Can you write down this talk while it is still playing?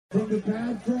From the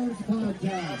Bad Friends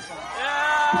Podcast.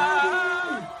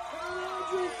 Yeah!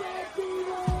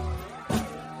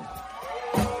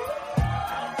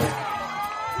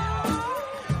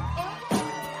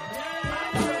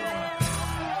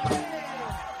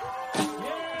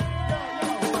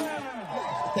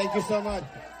 Thank you so much.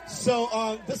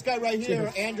 So, this guy right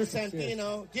here, Andrew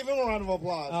Santino, give him a round of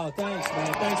applause. Oh, thanks,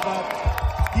 man. Thanks,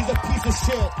 Bob. He's a piece of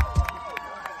shit.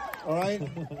 All right?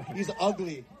 He's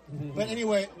ugly. But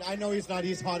anyway, I know he's not.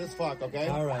 He's hot as fuck, okay?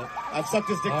 All right. I've sucked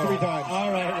his dick 3 times.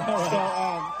 All right.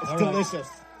 So, it's All delicious.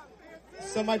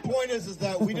 So my point is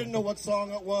that we didn't know what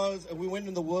song it was, and we went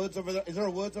in the woods over there. Is there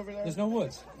a woods over there? There's no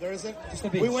woods. There isn't? Just the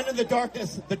beach. We went in the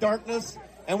darkness,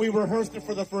 and we rehearsed it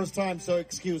for the first time, so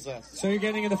excuse us. So you're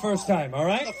getting it the first time, all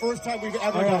right? The first time we've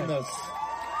ever done this.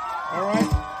 All right?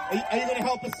 Are you going to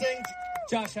help us sing?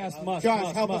 Josh has must. Josh,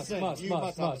 must, help must, us sing. Must, You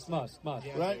must, must must, must.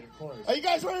 Right? Are you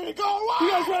guys ready to go? You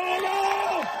guys ready to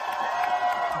go?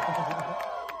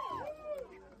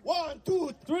 1,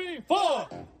 2, 3, 4.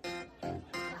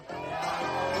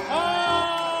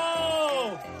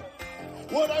 Oh!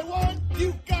 What I want,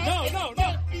 you got. No.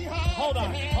 Hold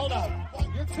on.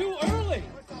 You're too early.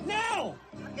 Now!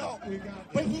 No.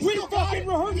 But We fucking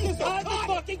rehearsed this on the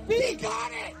fucking beat. He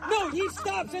got it. No, he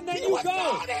stops and then He you was go.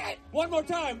 on it. One more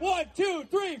time. 1, 2,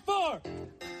 3, 4.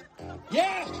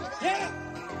 Yeah.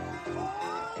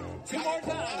 2 more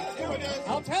times. Here it is.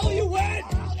 I'll tell you when.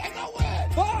 I know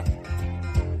when. Fuck.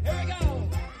 Here we go.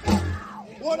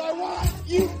 What I want,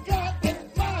 you got it.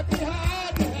 Right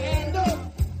behind the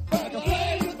handle. But the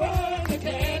flames burn the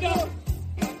candle.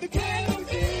 The candle's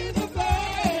in the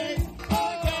flame.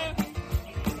 Oh yeah.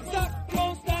 Stuck,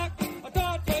 won't stack. I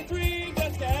thought and dreams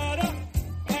that scatter.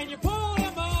 And you pull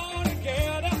them all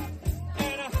together.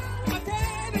 And I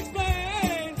can't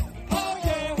explain. Oh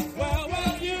yeah. Well,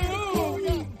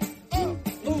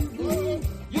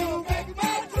 You make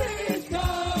my dreams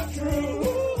come true.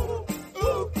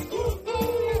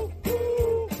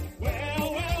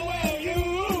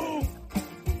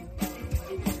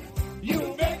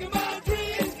 you make my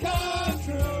dreams come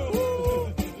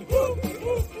true.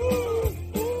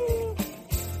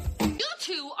 You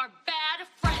two are bad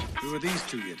friends. Who are these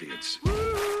 2 idiots? A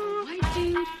white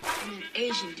dude and an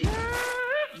Asian dude.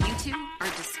 You two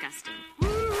are disgusting.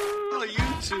 Well, you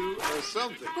 2 are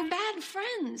something. We're bad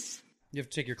friends. You have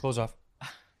to take your clothes off.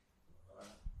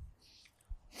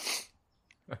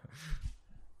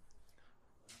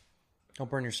 Don't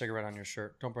burn your cigarette on your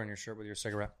shirt. Don't burn your shirt with your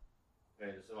cigarette.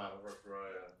 Okay, just my work for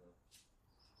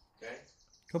okay?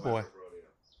 Good boy.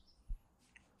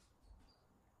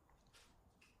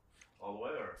 All the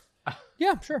way, or?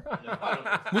 Yeah, sure.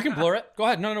 We can blur it. Go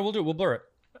ahead. No, we'll do it. We'll blur it.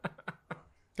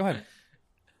 Go ahead.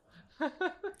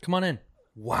 Come on in.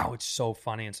 Wow, it's so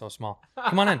funny and so small.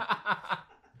 Come on in.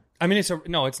 I mean, it's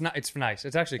not. It's nice.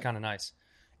 It's actually kind of nice.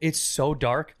 It's so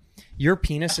dark. Your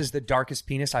penis is the darkest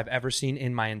penis I've ever seen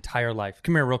in my entire life.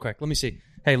 Come here real quick. Let me see.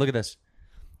 Hey, look at this.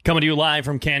 Coming to you live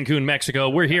from Cancun, Mexico.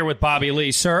 We're here with Bobby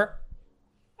Lee, sir.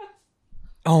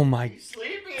 Oh my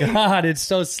God, it's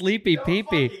so sleepy,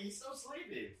 pee-pee. He's so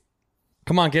sleepy.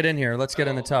 Come on, get in here. Let's get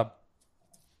in the tub.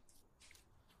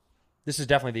 This is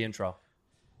definitely the intro.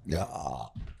 Yeah.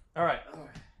 All right.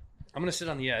 I'm going to sit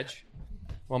on the edge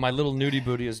while my little nudie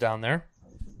booty is down there.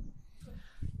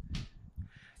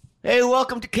 Hey,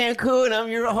 welcome to Cancun.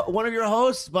 I'm one of your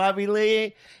hosts, Bobby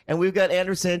Lee, and we've got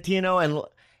Andrew Santino,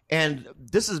 and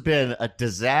this has been a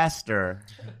disaster.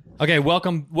 Okay,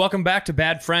 welcome back to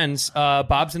Bad Friends.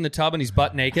 Bob's in the tub and he's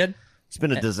butt naked. It's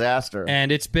been a disaster.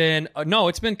 And it's been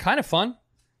it's been kind of fun.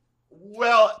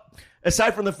 Well,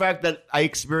 aside from the fact that I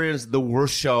experienced the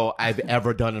worst show I've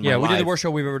ever done in my life. Yeah, we did the worst show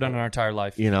we've ever done in our entire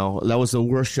life. You know, that was the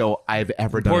worst show I've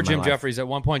ever done Poor in my Jim life. Jeffries. At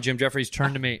one point, Jim Jeffries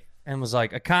turned to me and was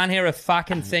like, I can't hear a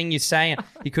fucking thing you're saying.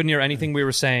 He couldn't hear anything we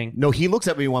were saying. No, he looks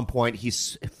at me at one point.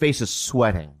 His face is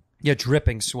sweating. Yeah,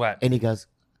 dripping sweat. And he goes,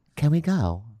 "Can we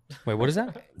go? Wait, what is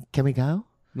that? Can we go?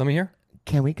 Let me hear.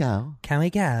 Can we go? Can we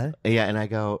go? Yeah, and I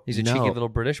go, He's a no. cheeky little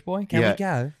British boy. Can we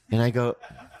go? And I go,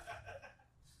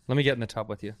 Let me get in the tub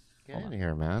with you. get out of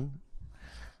here, man.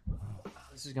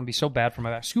 This is going to be so bad for my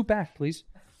back. Scoot back, please.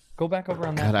 Go back over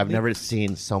on that. God, I've never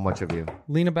seen so much of you.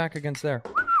 Lean it back against there.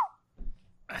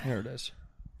 There it is.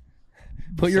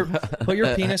 Put your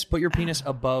penis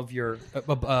above your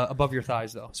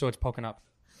thighs though, so it's poking up.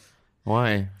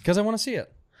 Why? Because I want to see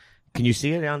it. Can you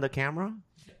see it on the camera?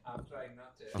 I'm trying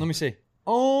not to. Let me see.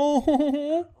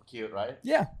 Oh, Cute, right?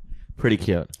 yeah. Pretty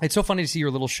cute. It's so funny to see your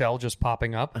little shell just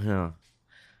popping up. Yeah.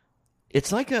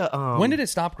 It's like a. When did it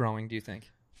stop growing? Do you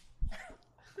think?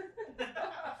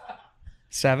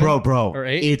 7, Bro, or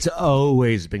 8? it's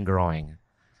always been growing.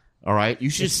 All right, you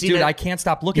should see Dude, that. I can't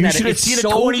stop looking You at it. should have It's seen it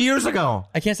so 20 years ago.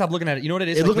 I can't stop looking at it. You know what it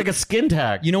is? It looked like a skin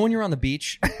tag. You know when you're on the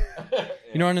beach?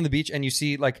 You know, on the beach and you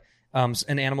see like an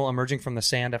animal emerging from the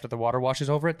sand after the water washes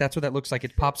over it? That's what that looks like.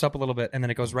 It pops up a little bit and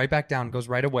then it goes right back down, goes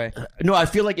right away. No, I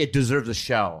feel like it deserves a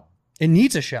shell. It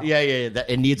needs a shell. Yeah.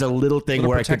 It needs a little thing Little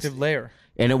where protective layer.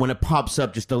 And when it pops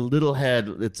up, just a little head,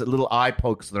 it's a little eye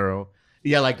pokes through.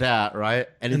 Yeah, like that, right?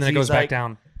 And then it goes back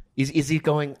down. Is he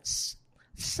going,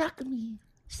 suck me,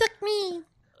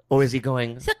 or is he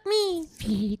going, suck me,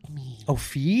 feed me? Oh,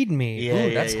 feed me. Yeah,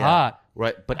 Ooh, that's yeah. hot.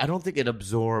 Right, but I don't think it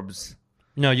absorbs.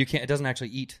 No, you can't. It doesn't actually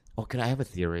eat. Oh, can I have a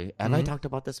theory? Have I talked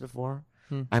about this before?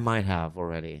 I might have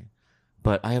already.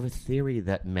 But I have a theory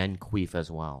that men queef as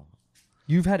well.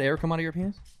 You've had air come out of your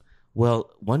penis?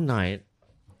 Well, one night,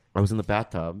 I was in the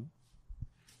bathtub,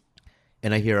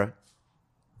 and I hear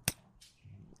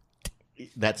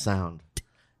that sound.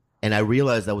 And I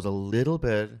realized that was a little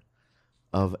bit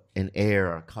of an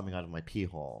air coming out of my pee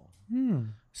hole.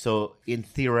 So,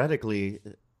 theoretically,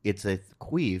 it's a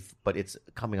queef, but it's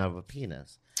coming out of a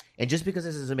penis. And just because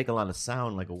this doesn't make a lot of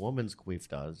sound like a woman's queef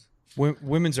does.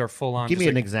 Women's are full on. Give me just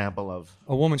an like, example of.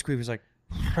 a woman's queef is like.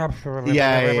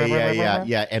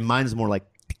 Yeah. And mine's more like.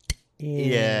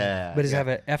 Yeah. But does it have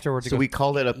it afterwards? So we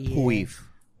call it a queef.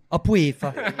 A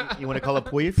queef. You want to call it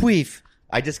queef? Queef.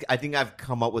 I think I've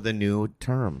come up with a new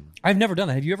term. I've never done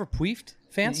that. Have you ever queefed?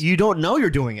 Fancy? You don't know you're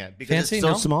doing it because Fancy? it's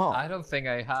so No? small. I don't think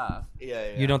I have.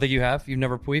 Yeah. You don't think you have? You've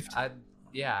never queefed? I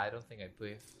don't think I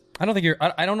queef. I don't think you're.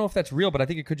 I don't know if that's real, but I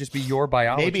think it could just be your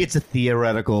biology. Maybe it's a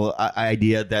theoretical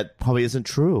idea that probably isn't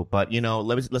true. But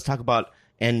let's talk about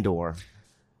Endor.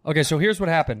 Okay, so here's what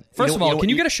happened. First of all, can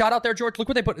you you- get a shout out there, George? Look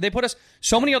what they put. They put us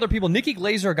so many other people. Nikki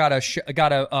Glazer got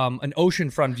an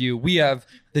oceanfront view. We have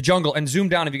the jungle, and zoom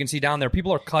down if you can see down there.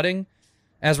 People are cutting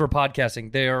as we're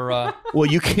podcasting. They're Well,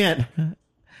 you can't.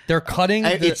 they're cutting.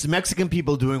 It's Mexican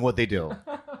people doing what they do.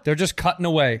 They're just cutting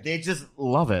away. They just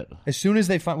love it. As soon as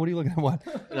they find, what are you looking at? What?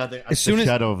 Nothing. As soon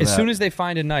as they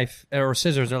find a knife or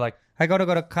scissors, they're like, I gotta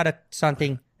go to cut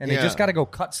something, and they Yeah. just gotta go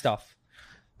cut stuff.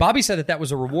 Bobby said that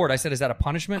was a reward. I said, is that a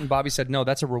punishment? And Bobby said, no,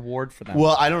 that's a reward for them.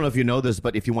 Well, I don't know if you know this,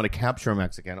 but if you want to capture a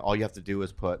Mexican, all you have to do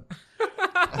is put.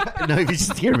 No, if you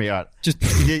just hear me out.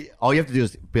 All you have to do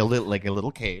is build it like a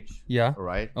little cage. Yeah.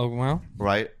 Right. Oh well.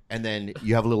 Right, and then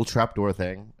you have a little trapdoor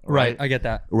thing. Right. I get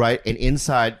that. Right, and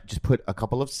inside, just put a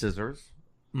couple of scissors,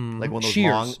 like one of those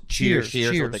Shears. long shears,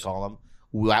 what they call them,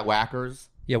 whackers.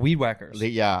 Yeah, weed whackers.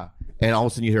 Yeah, and all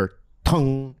of a sudden you hear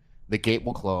tung. The gate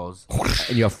will close,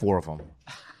 and you have 4 of them.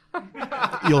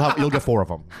 You'll get 4 of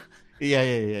them.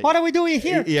 Yeah. What are we doing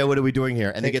here? Yeah, what are we doing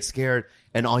here? And they get scared,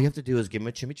 and all you have to do is give them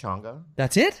a chimichanga.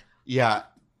 That's it? Yeah,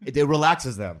 it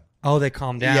relaxes them. Oh, they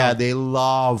calm down. Yeah, they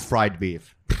love fried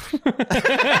beef. They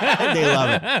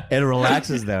love it. It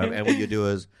relaxes them, and what you do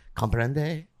is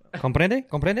comprende,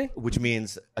 Comprende? which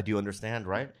means do you understand,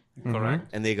 right? Correct.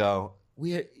 And they go,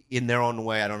 we in their own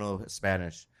way. I don't know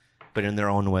Spanish, but in their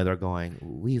own way, they're going,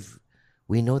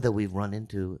 we know that we've run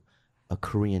into a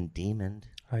Korean demon.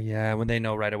 Oh yeah, when they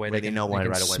know right away, They can know right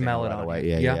away. smell They it know right on away.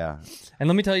 you. Yeah. And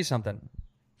let me tell you something.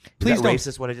 Is Please that don't.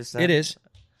 racist what I just said? It is.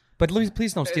 But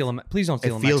please don't steal them. Please don't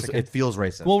steal a Mexican. It feels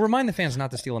racist. Well, remind the fans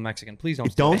not to steal a Mexican. Please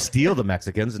don't. Steal don't it. steal the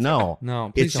Mexicans. No.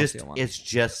 No, please It's don't just steal one. it's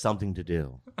just something to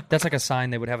do. That's like a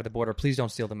sign they would have at the border. Please don't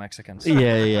steal the Mexicans.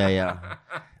 Yeah.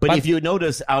 But if you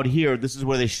notice out here, this is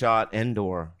where they shot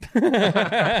Endor.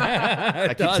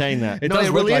 I keep saying that. It No, does it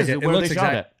look really like is it. It where looks they shot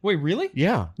exact. it. Wait, really?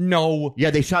 Yeah. No.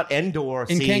 Yeah, they shot Endor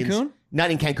In scenes. Cancun?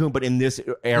 Not in Cancun, but in this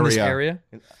area. In this area?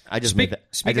 I just made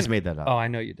that up. Oh, I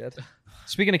know you did.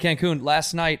 Speaking of Cancun,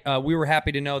 last night we were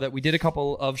happy to know that we did a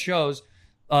couple of shows.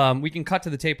 We can cut to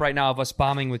the tape right now of us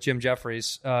bombing with Jim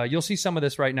Jeffries. You'll see some of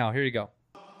this right now. Here you go.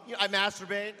 I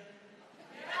masturbate.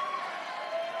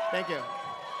 Thank you.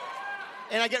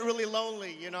 And I get really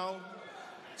lonely,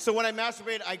 So when I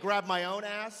masturbate, I grab my own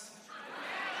ass.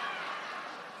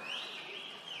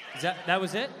 That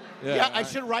was it? Yeah, I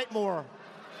should write more.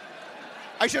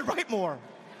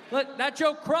 Look, that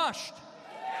joke crushed.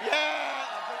 Yeah.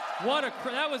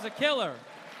 That was a killer.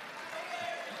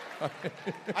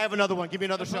 I have another one. Give me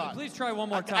another shot. Please try one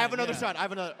more time. I have another Yeah. shot.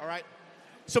 All right.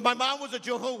 So my mom was a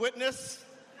Jehovah's Witness.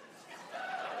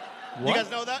 What? You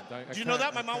guys know that? Did you know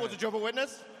that? My mom was a Jehovah's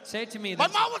Witness? Say it to me. My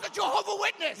mom was a Jehovah's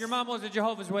Witness! Your mom was a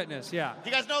Jehovah's Witness, yeah.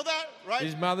 You guys know that, right?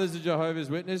 His mother's a Jehovah's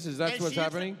Witness. Is that And what's she's-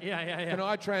 happening? Yeah. Can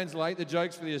I translate the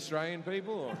jokes for the Australian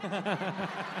people? Or?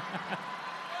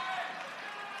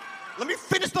 Let me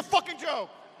finish the fucking joke.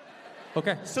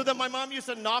 Okay. So then my mom used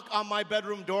to knock on my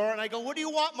bedroom door, and I go, "What do you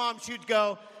want, Mom?" She'd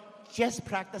go, "Just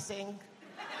practicing."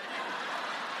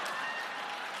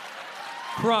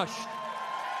 Crushed.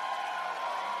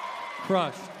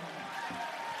 Crushed.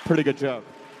 Pretty good joke.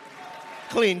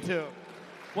 Clean, too.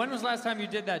 When was the last time you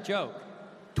did that joke?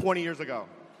 20 years ago.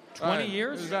 20 It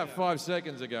years? was about 5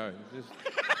 seconds ago. Just,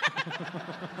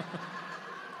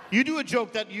 You do a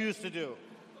joke that you used to do.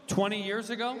 20 years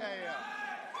ago?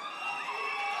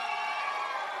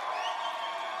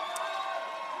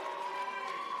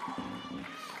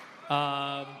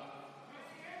 Yeah.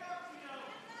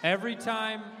 Every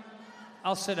time,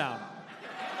 I'll sit down.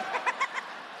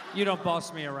 You don't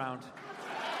boss me around.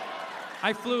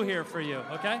 I flew here for you,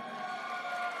 okay?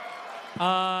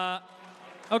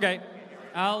 Okay.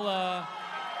 I'll,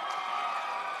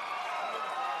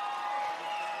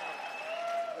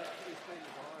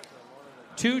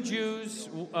 Two Jews,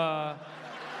 oh,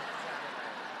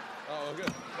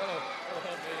 good.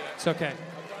 it's okay.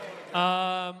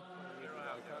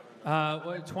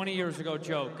 20 years ago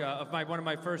joke. One of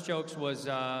my first jokes was,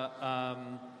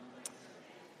 I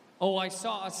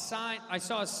saw a sign,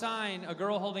 a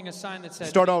girl holding a sign that said...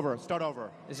 Start over.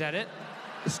 Is that it?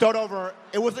 Start over.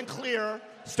 It wasn't clear.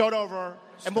 Start over.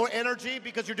 And more energy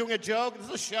because you're doing a joke. This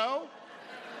is a show.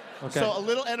 Okay. So a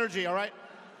little energy, all right?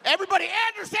 Everybody,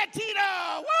 Andrew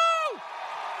Santino! Woo!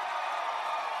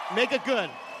 Make it good.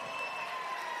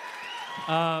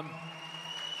 I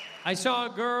saw a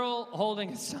girl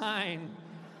holding a sign,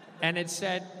 and it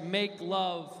said, "Make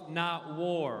love, not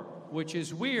war," which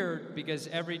is weird because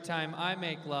every time I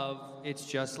make love, it's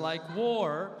just like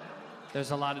war. There's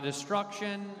a lot of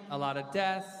destruction, a lot of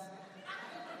death,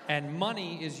 and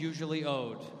money is usually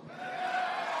owed.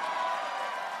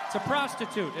 It's a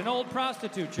prostitute, an old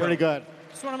prostitute joke. Pretty good.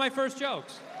 It's one of my first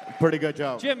jokes. Pretty good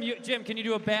joke. Jim, can you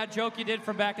do a bad joke you did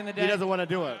from back in the day? He doesn't want to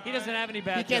do it. He doesn't have any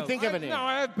bad He jokes. can't think of any. No,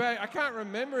 I can't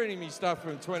remember any of my stuff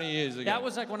from 20 years ago. That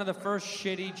was like one of the first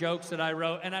shitty jokes that I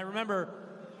wrote, and I remember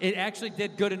it actually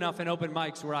did good enough in open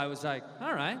mics where I was like,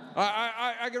 all right.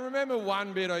 I can remember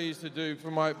one bit I used to do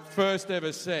for my first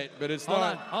ever set, but it's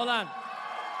not... Hold on.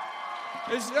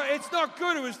 It's not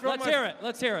good. It was from Let's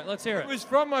hear it. It was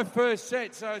from my first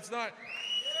set, so it's not...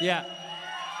 Yeah.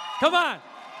 Come on,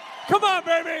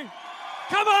 baby!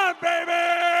 Come on, baby!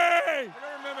 I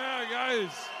don't remember how it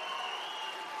goes.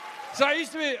 So I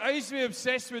used to be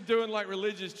obsessed with doing like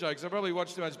religious jokes. I probably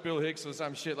watched too much Bill Hicks or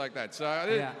some shit like that. So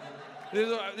this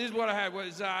is what I had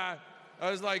was I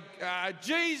was like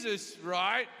Jesus,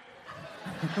 right?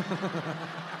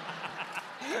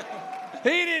 He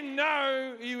didn't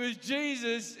know he was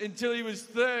Jesus until he was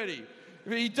 30.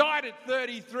 He died at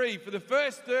 33. For the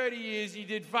first 30 years, he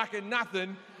did fucking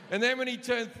nothing. And then when he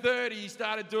turned 30, he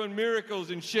started doing miracles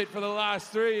and shit for the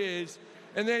last 3 years.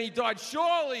 And then he died.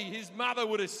 Surely his mother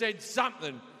would have said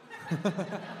something.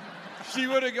 She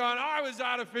would have gone, I was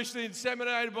artificially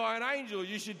inseminated by an angel.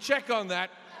 You should check on that.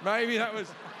 Maybe that was...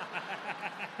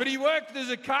 But he worked as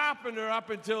a carpenter up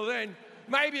until then.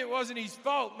 Maybe it wasn't his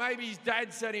fault. Maybe his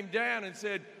dad sat him down and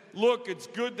said, look, it's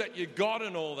good that you got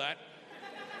and all that.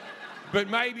 But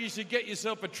maybe you should get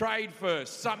yourself a trade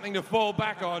first, something to fall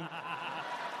back on.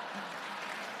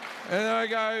 And I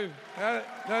go,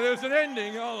 no, there's an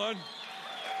ending, hold on.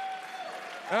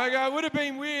 And I go, it would have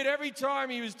been weird. Every time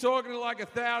he was talking to like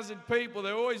 1,000 people,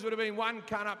 there always would have been one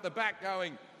cunt up the back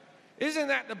going, isn't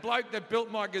that the bloke that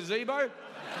built my gazebo? There you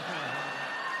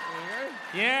go.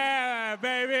 Yeah,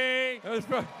 baby! That was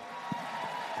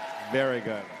Very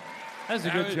good. That's a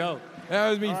good joke.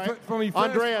 That was me from me first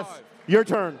Andreas, five. your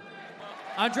turn.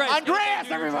 Andreas,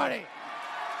 everybody!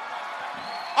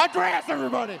 Andreas,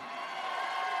 everybody!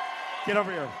 Get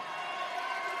over here.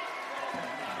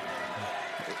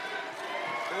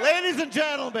 Ladies and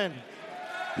gentlemen,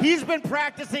 he's been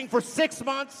practicing for 6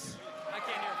 months.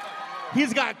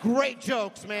 He's got great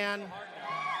jokes, man.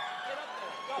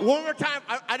 One more time.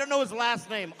 I don't know his last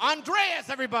name. Andreas,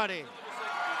 everybody.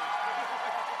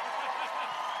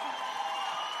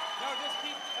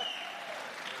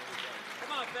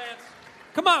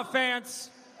 Come on, fans.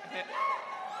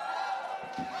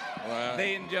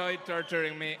 They enjoy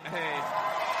torturing me. Hey.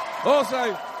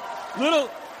 Also,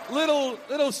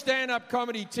 little stand-up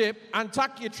comedy tip: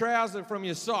 untuck your trouser from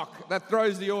your sock. That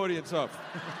throws the audience off.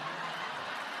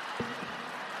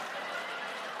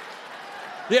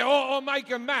 Yeah, or make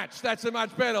a match. That's a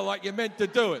much better, like you're meant to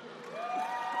do it.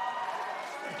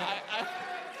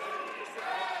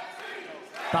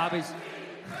 Bobby's.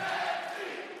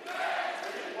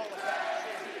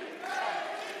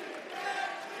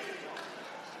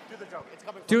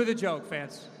 Do the joke,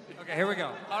 fans. Okay, here we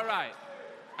go. All right.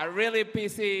 A really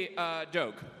PC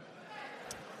joke.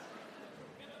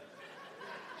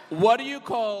 What do you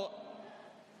call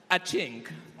a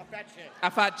chink? A fat chick.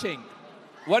 A fat chink.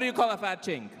 What do you call a fat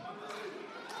chink?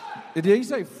 Did he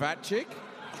say fat chick?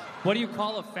 What do you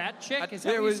call a fat chick? Is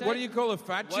that what you said? What do you call a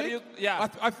fat What do chick? you- yeah.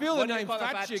 I feel the What do you name call a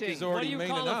fat fat chick chick? is What already do you mean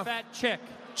call enough. a fat chick?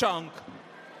 Chunk.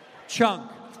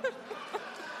 Chunk.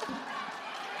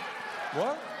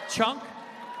 What? Chunk?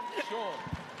 Sure.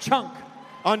 Chunk.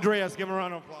 Andreas, give him a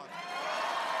round of applause.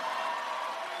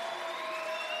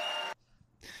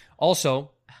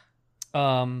 Also,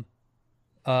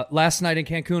 last night in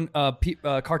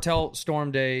Cancun, cartel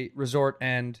stormed a resort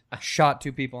and shot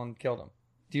 2 people and killed them.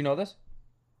 Do you know this?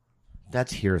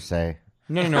 That's hearsay.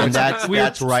 No. And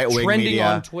that's right wing trending media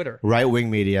on Twitter. Right wing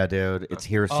media, dude. It's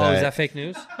hearsay. Oh, is that fake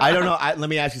news? I don't know. Let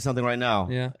me ask you something right now.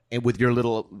 Yeah. And with your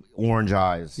little orange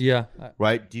eyes. Yeah.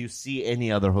 Right? Do you see any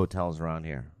other hotels around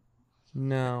here?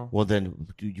 No. Well, then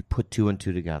do you put 2 and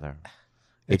 2 together?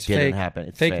 It's it didn't fake. happen.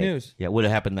 It's Fake news. Yeah, would it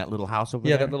happen in that little house over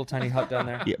Yeah, there? that little tiny hut down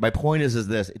there. Yeah, my point is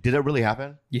this. Did it really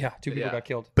happen? Yeah, 2 people got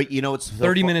killed. But you know, it's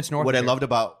 30 minutes north What of I here. loved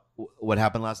about what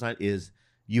happened last night is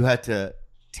you had to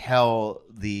tell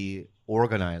the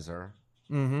organizer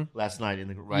last night,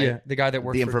 right? Yeah, the guy that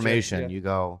worked the for information. Jay, yeah. You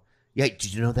go, yeah.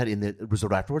 Did you know that in the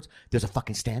resort afterwards, there's a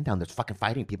fucking stand down. There's fucking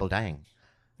fighting, people dying.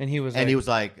 And he was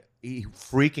like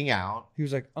freaking out. He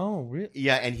was like, oh, really?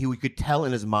 Yeah, and we could tell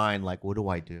in his mind, like, what do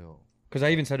I do? Because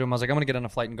I even said to him, I was like, I'm going to get on a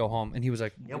flight and go home. And he was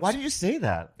like, Yeah, why did you say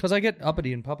that? Because I get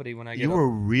uppity and puppety when I get You up. were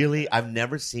really. I've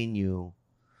never seen you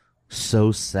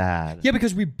so sad. Yeah,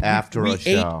 because we after we a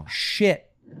show. ate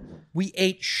shit. We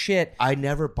ate shit. I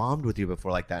never bombed with you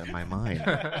before like that in my mind.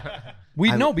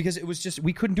 No, because it was just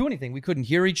we couldn't do anything. We couldn't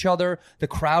hear each other. The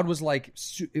crowd was like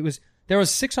there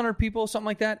was 600 people, something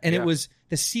like that, and it was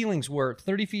the ceilings were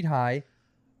 30 feet high.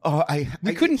 Oh,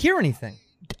 we couldn't hear anything.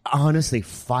 Honestly,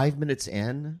 5 minutes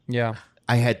in,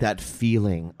 I had that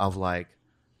feeling of like,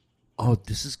 oh,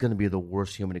 this is going to be the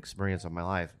worst human experience of my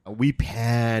life. We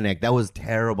panicked. That was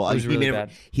terrible. It was really bad.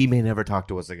 He may never talk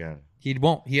to us again. He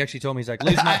won't. He actually told me, he's like,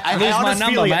 lose my honest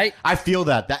number, feeling, mate. I feel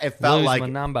that. It felt Lose like my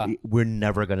number. we're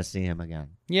never going to see him again.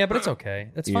 Yeah, but it's okay.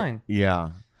 That's fine. Yeah.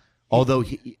 Although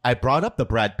I brought up the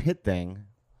Brad Pitt thing.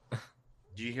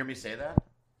 Do you hear me say that?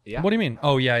 Yeah. What do you mean?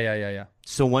 Oh, yeah.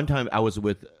 So one time I was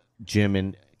with Jim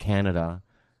in Canada,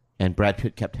 and Brad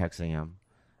Pitt kept texting him.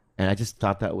 And I just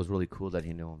thought that was really cool that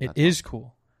he knew him. It is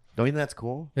cool. Don't you think that's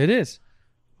cool? It is.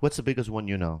 What's the biggest one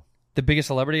you know? The biggest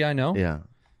celebrity I know? Yeah.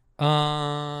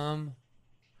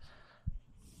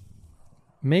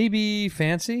 Maybe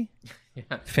Fancy.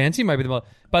 Fancy might be the most.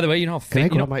 By the way, you know how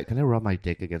Can I rub my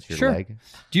dick against your leg?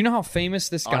 Do you know how famous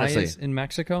this guy Honestly. is in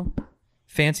Mexico?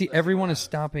 Fancy. Everyone is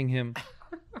stopping him.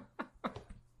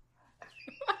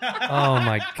 Oh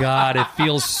my God! It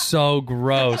feels so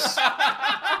gross.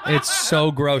 It's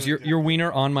so gross. Your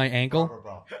wiener on my ankle.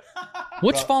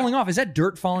 What's falling off? Is that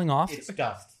dirt falling off? It's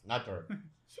dust, not dirt.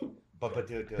 But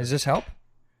dude. Does this help?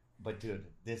 But dude,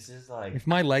 this is like. If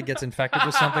my leg gets infected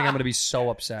with something, I'm gonna be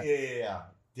so upset. Yeah.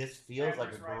 This feels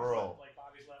like a girl.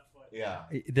 Yeah.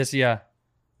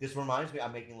 This reminds me.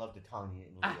 I'm making love to Tanya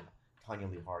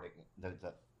Lee Harding.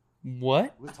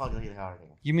 What? Who's Tanya Lee Harding?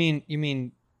 You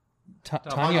mean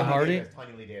Tanya Harding?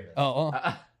 Tanya Lee Davis. Oh.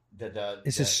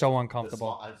 This is so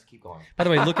uncomfortable. Let's keep going. By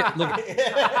the way, look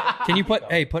at. Can you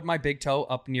put my big toe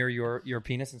up near your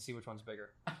penis and see which one's bigger?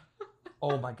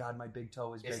 Oh my God, my big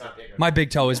toe is bigger. It's not bigger. My big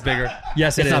toe is bigger.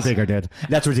 Yes, it is. It's not bigger, dude.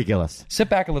 That's ridiculous. Sit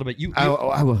back a little bit.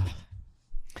 I will.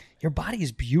 Your body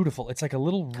is beautiful. It's like a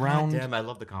little round. Damn, I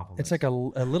love the compliment. It's like a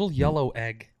little yellow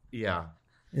egg. Yeah.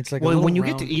 It's like well, a little when you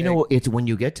round get to egg. it's when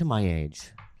you get to my age,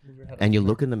 and you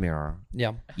look in the mirror.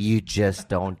 Yeah. You just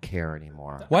don't care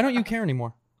anymore. Why don't you care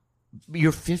anymore?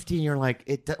 You're 50 and you're like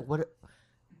what?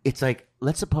 It's like,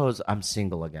 let's suppose I'm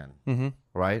single again,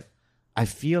 right? I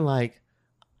feel like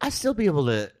I'd still be able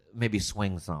to maybe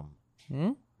swing some.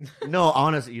 No,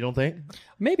 honestly, you don't think?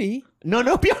 Maybe. No.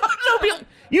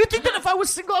 You think that if I was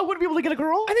single, I wouldn't be able to get a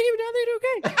girl? I think you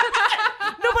would do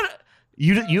okay. No, but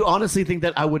you honestly think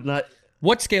that I would not?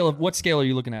 What scale are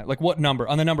you looking at? Like what number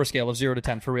on the number scale of 0 to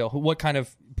 10 for real? What kind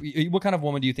of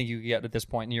woman do you think you could get at this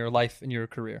point in your life in your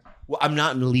career? Well, I'm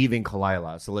not leaving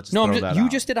Kalila, so let's just throw that you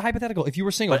out. just did a hypothetical. If you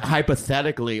were single, But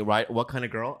hypothetically, right? What kind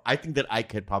of girl? I think that I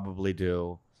could probably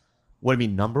do. What do you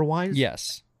mean, number wise?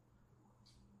 Yes.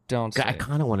 Don't say. I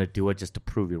kind of want to do it just to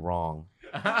prove you wrong.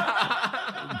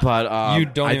 But you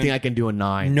don't. I think I can do a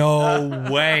 9. No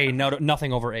way. No,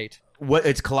 nothing over 8. What?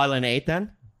 It's Kalila an 8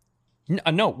 then?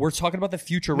 No, we're talking about the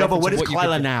future. No, but reference what of is you could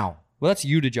Kalila do. now? Well, that's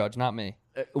you to judge, not me.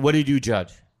 What did you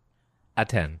judge? A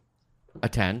 10. A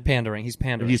 10? Pandering. He's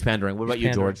pandering. He's pandering. What about you,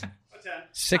 pandering. George?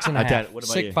 6.5. A 10. What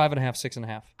about you? 5.5,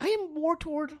 6.5. I am more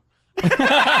toward.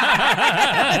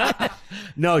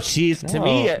 No, she's to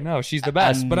me. No, she's the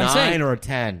best. A But 9 I'm saying or a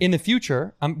 10. in the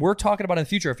future, we're talking about in the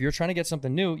future. If you're trying to get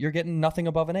something new, you're getting nothing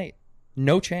above an 8.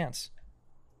 No chance.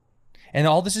 And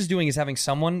all this is doing is having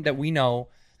someone that we know,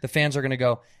 the fans are going to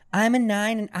go, I'm a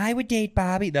 9 and I would date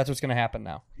Bobby. That's what's going to happen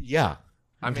now. Yeah.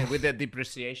 I mean, with the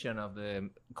depreciation of the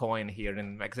coin here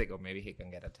in Mexico, maybe he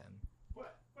can get a 10.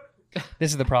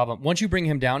 This is the problem. Once you bring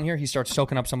him down here, he starts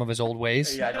soaking up some of his old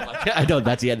ways. Yeah, I don't like it. I don't.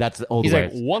 That's the old He's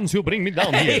ways. like, once you bring me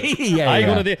down here, Yeah, I'm yeah.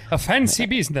 gonna do a fancy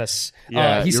business.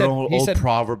 Yeah, he your said, old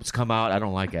proverbs come out. I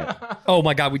don't like it. oh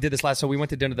my God, we did this last. So we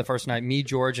went to dinner the first night. Me,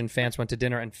 George, and Fance went to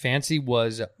dinner, and Fancy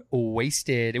was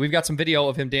wasted. We've got some video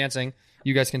of him dancing.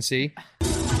 You guys can see.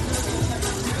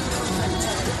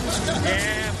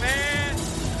 Yeah, man.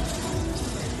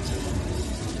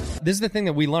 This is the thing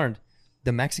that we learned.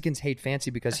 The Mexicans hate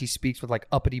Fancy because he speaks with like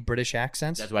uppity British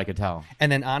accents. That's what I could tell.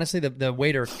 And then honestly, the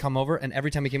waiter come over, and every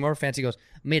time he came over, Fancy goes,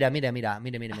 mira, mira, mira,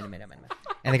 mira, mira, mira, mira, mira.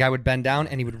 And the guy would bend down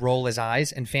and he would roll his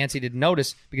eyes, and Fancy didn't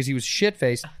notice because he was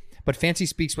shit-faced, but Fancy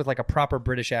speaks with like a proper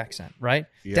British accent, right?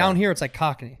 Yeah. Down here, it's like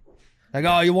Cockney. Like,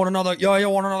 oh, you want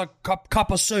another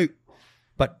cup of soup.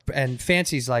 And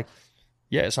Fancy's like,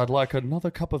 yes, I'd like another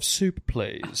cup of soup,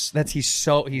 please.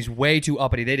 He's way too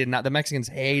uppity. They did not. The Mexicans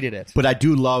hated it. But I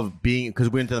do love being, because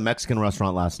we went to the Mexican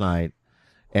restaurant last night,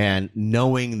 and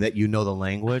knowing that you know the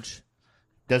language,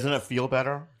 doesn't it feel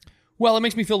better? Well, it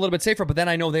makes me feel a little bit safer, but then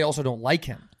I know they also don't like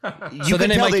him. You can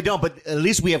tell they don't, but at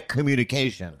least we have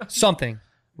communication. Something.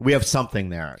 We have something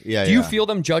there. Yeah. Do you feel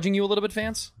them judging you a little bit,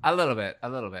 fans? A little bit.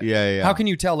 Yeah. How can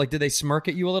you tell? Like, did they smirk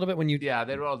at you a little bit when you? Yeah,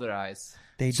 they roll their eyes.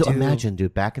 They So do. imagine,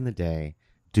 dude, back in the day,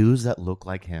 dudes that look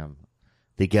like him,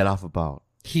 they get off a boat.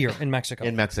 Here in Mexico.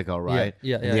 In Mexico, right?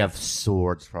 Yeah. And they have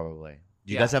swords, probably.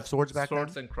 Do you guys have swords back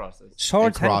Swords then? and crosses.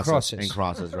 Swords and crosses. and And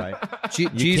crosses, right? Je- You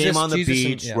Jesus, came on the Jesus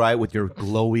beach, and- yeah. right, with your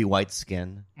glowy white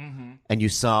skin, and you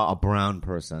saw a brown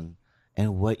person,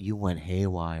 and what, you went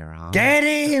haywire, huh? Get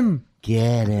him!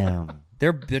 Get him.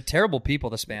 They're terrible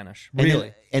people, the Spanish. And then-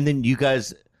 Really. and then you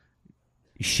guys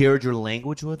shared your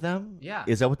language with them? Yeah.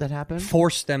 Is that what that happened?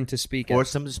 Force them to speak it.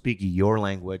 Force them to speak your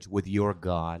language with your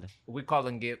God. We call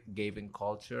them giving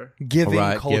culture. Giving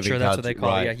Right, culture, giving that's what they culture, call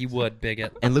it. right. Yeah, he would,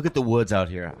 bigot. And look at the woods out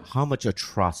here. How much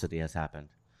atrocity has happened?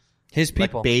 His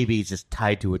people. Like babies just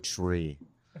tied to a tree.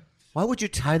 Why would you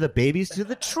tie the babies to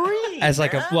the tree? As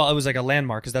like it was like a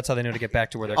landmark, because that's how they knew to get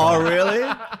back to where they're Oh, going. really?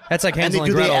 That's like And Hansel and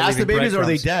do they Gretel ask the leaving babies, or are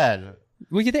they breadcrumbs. dead?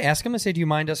 Well, did they ask him and say, do you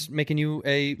mind us making you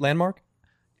a landmark?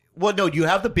 Well, no, you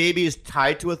have the babies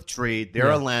tied to a tree. They're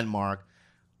Yeah. a landmark.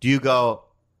 Do you go,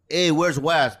 hey, where's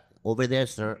Wes? Over there,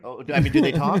 sir. Oh, I mean, do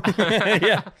they talk?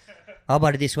 Yeah. How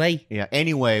about it this way? Yeah.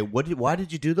 Anyway, why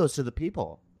did you do those to the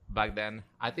people? Back then,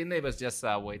 I think it was just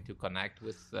a way to connect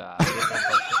with different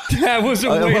cultures. That was a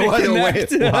way to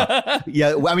connect. Wow.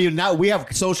 Yeah, I mean, now we have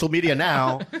social media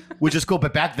now, which is cool.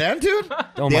 But back then, dude,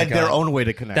 Oh they my had their God. own way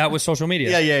to connect. That was social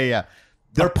media. Yeah.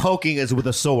 Their poking is with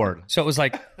a sword. So it was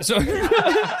like On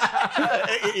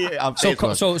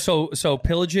Facebook. so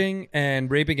pillaging and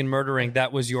raping and murdering,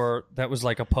 that was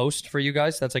like a post for you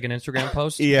guys? That's like an Instagram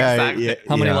post? Yeah, Exactly. yeah.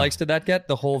 How many yeah. likes did that get?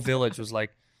 The whole village was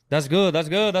like, that's good.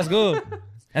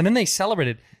 And then they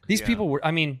celebrated. These people were,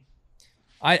 I mean,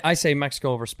 I say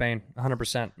Mexico over Spain,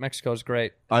 100%. Mexico's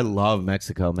great. I love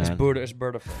Mexico, man. It's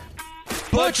beautiful.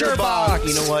 Butcher Box.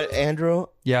 You know what, Andrew?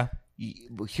 Yeah.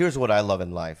 Here's what I love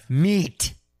in life.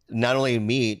 Meat. Not only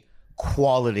meat,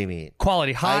 quality meat.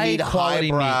 Quality. I need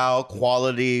Quality meat. highbrow,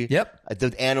 quality. Yep.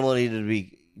 The animal needed to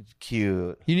be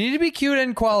cute. You need to be cute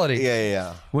and quality.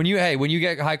 Yeah. When you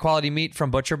get high quality meat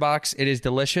from Butcher Box, it is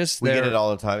delicious. We get They're- it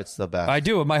all the time. It's the best. I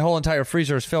do. My whole entire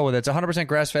freezer is filled with it. It's 100%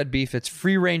 grass-fed beef. It's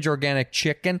free-range organic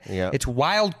chicken. Yeah. It's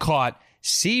wild-caught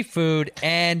seafood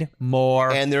and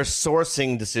more. And their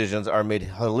sourcing decisions are made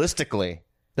holistically.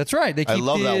 That's right. They keep I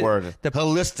love that word. The,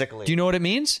 holistically. do you know what it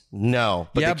means? No,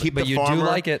 but Yeah, they keep but the you do farmer,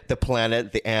 like it. the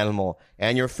planet, the animal,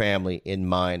 and your family in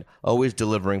mind. Always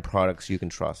delivering products you can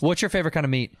trust. What's your favorite kind of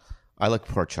meat? I like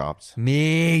pork chops.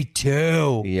 Me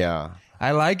too. Yeah.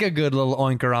 I like a good little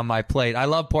oinker on my plate. I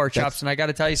love pork chops, and I got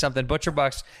to tell you something. Butcher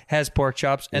Box has pork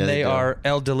chops, and Yeah, they they do. are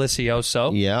el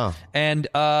delicioso. Yeah. And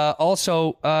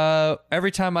also, every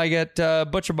time I get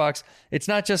Butcher Box, it's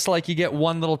not just like you get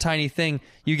one little tiny thing.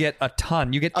 You get a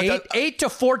ton. You get 8 to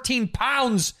 14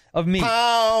 pounds of meat.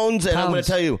 Pounds. And I'm going Pounds.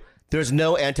 to tell you, there's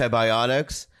no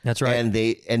antibiotics. That's right.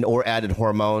 And or added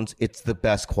hormones. It's the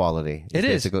best quality. It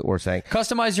is. Basically what we're saying.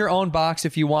 Customize your own box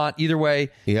if you want. Either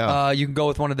way, Yeah. you can go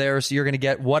with one of theirs. You're going to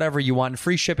get whatever you want.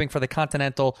 Free shipping for the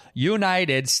continental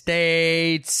United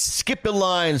States. Skip the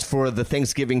lines for the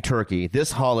Thanksgiving turkey.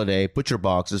 This holiday, Butcher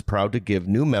Box is proud to give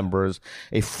new members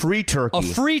a free turkey. A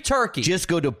free turkey. Just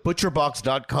go to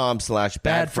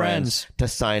butcherbox.com/badfriends to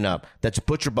sign up. That's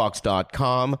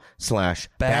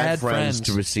butcherbox.com/badfriends Friends.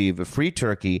 to receive a free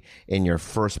turkey in your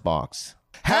first first box.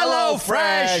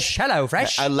 HelloFresh.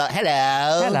 HelloFresh. Hello.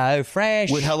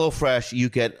 HelloFresh. With HelloFresh, you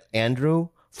get Andrew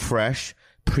fresh,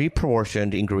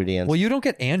 pre-portioned ingredients. Well, you don't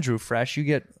get Andrew fresh. You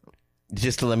get...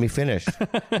 Just to let me finish.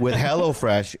 With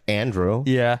HelloFresh, Andrew,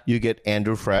 you get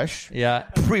Andrew fresh,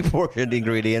 pre-portioned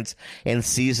ingredients, and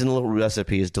seasonal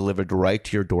recipes delivered right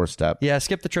to your doorstep. Yeah,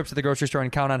 skip the trips to the grocery store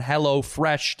and count on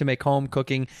HelloFresh to make home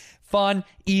cooking fun,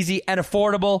 easy, and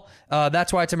affordable.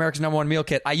 That's why it's America's #1 meal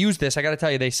kit. I use this. I got to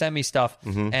tell you, they send me stuff,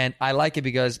 and I like it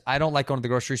because I don't like going to the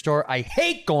grocery store. I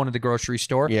hate going to the grocery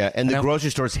store. Yeah, and the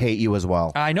grocery stores hate you as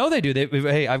well. I know they do.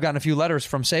 Hey, I've gotten a few letters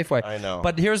from Safeway. I know.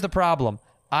 But here's the problem.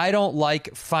 I don't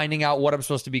like finding out what I'm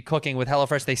supposed to be cooking with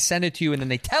HelloFresh. They send it to you, and then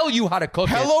they tell you how to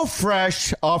cook it.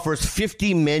 HelloFresh offers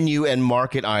 50 menu and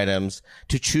market items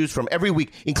to choose from every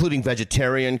week, including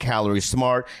vegetarian, calorie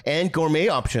smart, and gourmet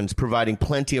options, providing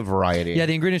plenty of variety. Yeah,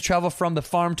 the ingredients travel from the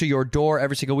farm to your door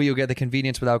every single week. You'll get the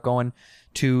convenience without going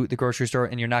to the grocery store,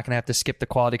 and you're not going to have to skip the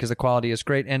quality because the quality is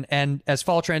great. And as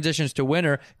fall transitions to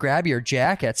winter, grab your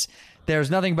jackets.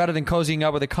 There's nothing better than cozying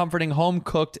up with a comforting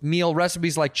home-cooked meal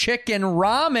recipes like chicken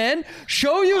ramen,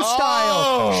 shoyu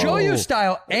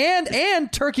style,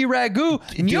 and turkey ragu,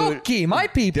 gnocchi, my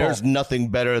people. There's nothing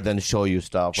better than shoyu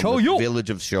style from the village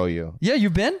of shoyu. Yeah,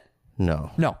 you've been? No.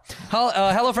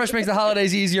 HelloFresh makes the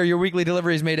holidays easier. Your weekly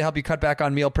delivery is made to help you cut back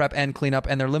on meal prep and cleanup,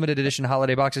 and their limited edition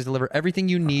holiday boxes deliver everything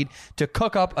you need to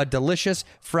cook up a delicious,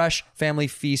 fresh family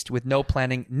feast with no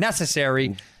planning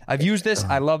necessary. I've used this.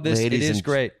 I love this. It is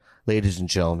great. Ladies and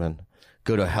gentlemen,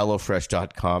 go to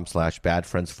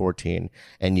HelloFresh.com/BadFriends14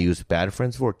 and use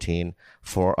BadFriends14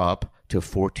 for up to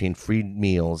 14 free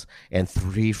meals and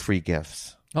 3 free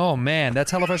gifts. Oh, man.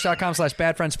 That's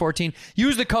HelloFresh.com/BadFriends14.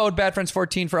 Use the code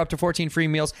BadFriends14 for up to 14 free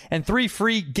meals and 3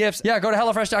 free gifts. Yeah, go to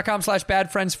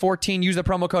HelloFresh.com/BadFriends14. Use the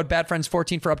promo code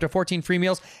BadFriends14 for up to 14 free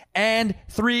meals and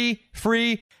 3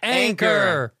 free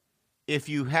Anchor. If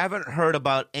you haven't heard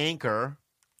about Anchor...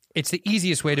 It's the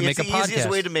easiest way to make a podcast. It's the easiest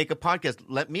way to make a podcast.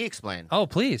 Let me explain. Oh,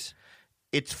 please.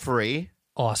 It's free.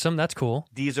 Awesome. That's cool.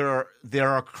 There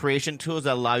are creation tools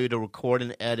that allow you to record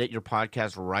and edit your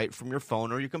podcast right from your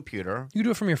phone or your computer. You can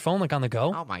do it from your phone, like on the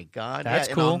go? Oh, my God. That's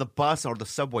cool. And on the bus or the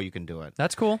subway, you can do it.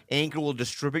 That's cool. Anchor will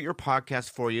distribute your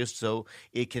podcast for you so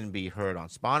it can be heard on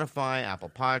Spotify,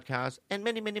 Apple Podcasts, and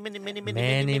many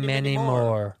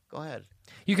more. Go ahead.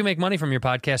 You can make money from your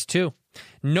podcast, too.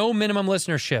 No minimum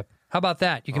listenership. How about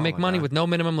that? You can make money with no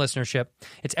minimum listenership.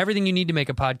 It's everything you need to make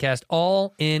a podcast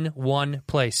all in one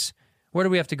place. Where do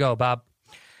we have to go, Bob?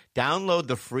 Download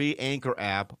the free Anchor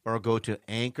app or go to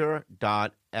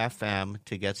anchor.fm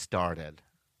to get started.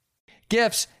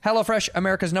 Gifts. HelloFresh,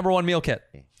 America's #1 meal kit.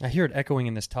 I hear it echoing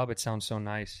in this tub. It sounds so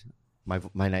nice.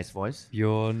 My nice voice?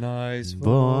 Your nice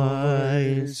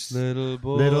voice, little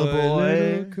boy,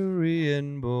 little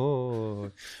Korean boy.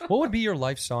 What would be your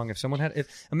life song if someone had...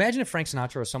 Imagine if Frank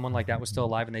Sinatra or someone like that was still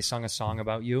alive and they sung a song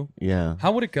about you. Yeah.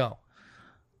 How would it go?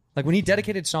 Like when he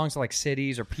dedicated songs to like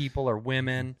cities or people or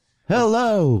women.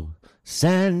 Hello,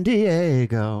 San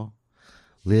Diego.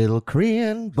 Little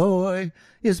Korean boy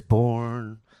is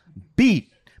born. Beat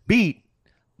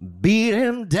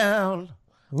him down.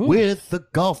 Ooh. With the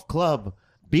golf club,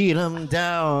 beat him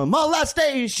down.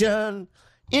 Molestation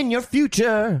in your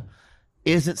future.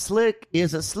 Is it slick?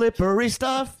 Is it slippery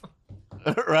stuff?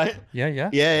 Right?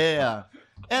 Yeah.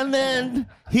 And then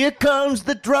here comes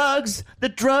the drugs. The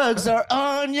drugs are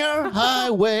on your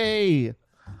highway.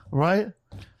 Right?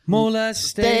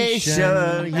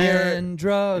 Molestation and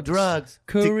drugs.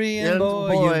 Korean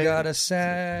boy, you got a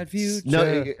sad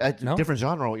future. No, different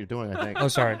genre what you're doing, I think. Oh,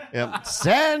 sorry. Yep.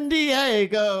 San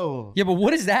Diego. Yeah, but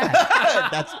what is that?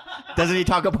 Doesn't he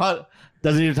talk about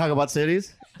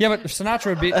cities? Yeah, but Sinatra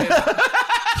would be...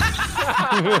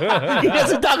 He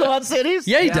doesn't talk about cities?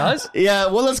 Yeah, he does. Yeah,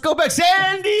 well, let's go back.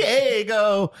 San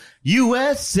Diego,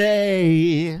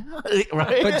 USA.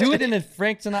 Right? But do it in a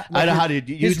Frank Sinatra. I know how to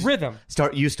do his rhythm.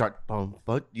 You start. Boom,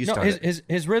 but you start.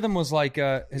 His rhythm was like.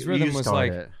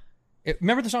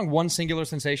 Remember the song "One Singular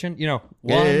Sensation"? You know,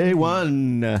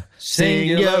 one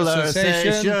singular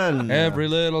sensation. Every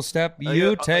little step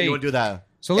you take. You want to do that?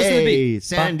 So listen to the beat.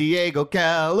 San Diego,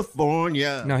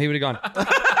 California. No, he would have gone.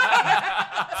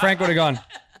 Frank would have gone.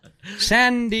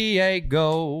 San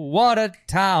Diego, what a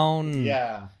town.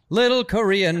 Yeah. Little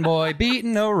Korean boy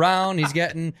beaten around. He's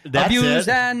getting abused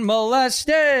and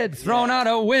molested, thrown out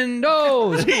of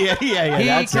windows. Yeah.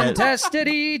 He contested.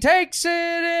 He takes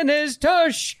it in his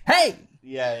tush. Hey.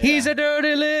 Yeah. He's a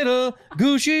dirty little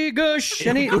gooshy gush.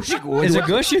 And he is a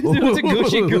gush. It's a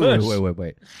gooshy gush.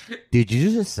 Wait. Did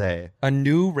you just say a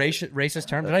new racist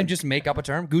term? Did I just make up a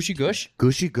term? Gooshy gush.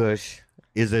 Gooshy gush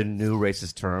is a new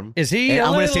racist term. Is he And a I'm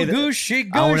gonna little say that- gooshy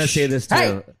goosh? I want to say this too.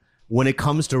 Hey! When it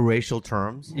comes to racial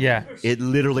terms, Yeah. it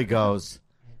literally goes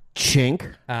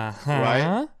chink, Uh-huh.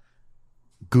 right?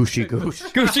 Gooshy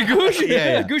goosh. Gooshy goosh?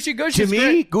 Yeah. Gooshy goosh To is me,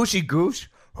 great. gooshy goosh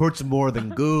hurts more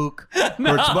than gook.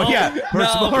 No, hurts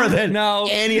more than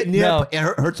any. no. It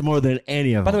hurts more than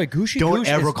any of them. By the way, Gooshy Don't Goosh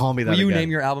ever is- call me that Will you again.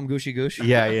 name your album Gooshy Goosh?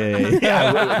 Yeah,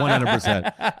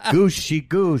 100%. Gooshy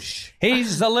goosh.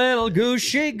 He's a little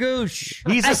gooshy goosh.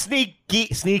 He's a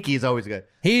sneaky. Sneaky is always good.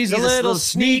 He's a little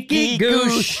sneaky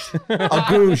goosh. A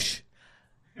goosh.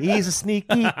 He's a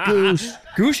sneaky goosh.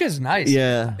 Goosh is nice.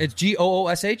 Yeah. It's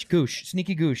Goosh. Goosh.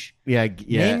 Sneaky goosh. Yeah.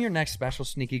 Name your next special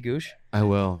Sneaky Goosh. I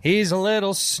will. He's a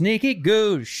little sneaky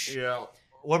goosh. Yeah.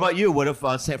 What about you? What if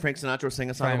Frank Sinatra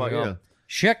sang a song about you?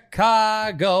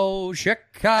 Chicago,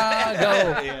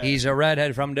 Chicago. He's a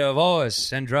redhead from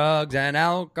divorce and drugs and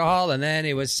alcohol, and then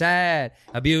he was sad,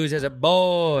 abused as a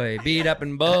boy, beat up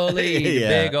and bullied, Yeah.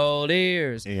 big old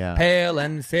ears, Yeah. pale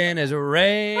and thin as a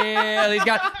rail. He's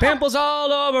got pimples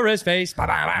all over his face,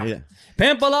 ba-ba-ba. Yeah.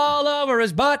 Pimple all over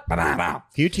his butt. Ba-ba-ba.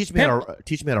 Can you teach me how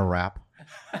to rap?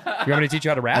 You want me to teach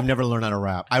you how to rap? I've never learned how to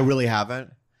rap. I really haven't.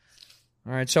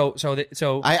 All right, so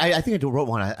I think I wrote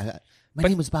one. My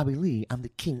name is Bobby Lee. I'm the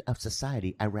king of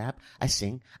society. I rap, I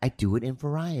sing, I do it in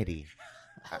variety.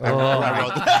 I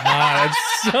wrote that.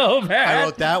 That's so bad. I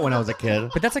wrote that when I was a kid.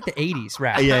 But that's like the 80s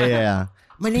rap. Yeah.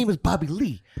 My name is Bobby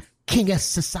Lee, king of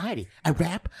society. I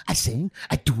rap, I sing,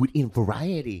 I do it in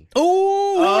variety.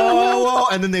 Oh,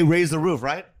 and then they raise the roof,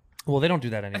 right? Well, they don't do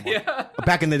that anymore.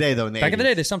 Back in the day, though. Back in the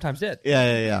day, they sometimes did.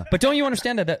 Yeah. But don't you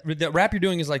understand that rap you're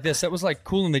doing is like this? That was like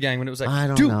Cool in the Gang when it was like, I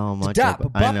don't know much. I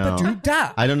know.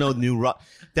 I don't know new rock.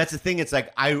 That's the thing. It's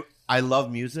like I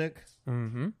love music.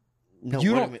 Mm-hmm.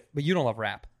 No, But you don't love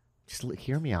rap. Just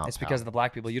hear me out. It's because of the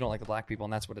black people. You don't like the black people,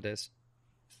 and that's what it is.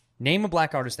 Name a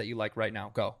black artist that you like right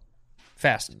now. Go.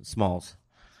 Fast. Smalls.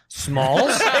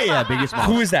 Smalls? Yeah, Biggie Smalls.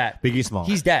 Who is that? Biggie Smalls.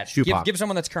 He's dead. Shupak. Give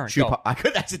someone that's current. Shupak. I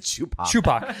could. That's a Shupak.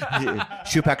 Shupak.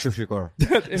 Shupak Shukur.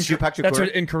 Shupak Shukur. That's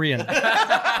in Korean.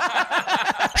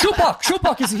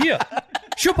 Shupak is here.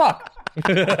 Shupak.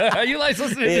 You like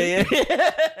listening? Yeah.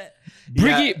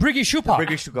 Briggy Shupak.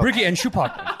 Briggy and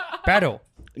Shupak. Battle.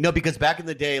 No, because back in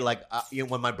the day, like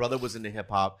when my brother was into hip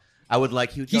hop, I would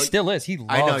like He still is. He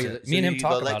loves it. Me and him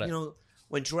talk about it. You know,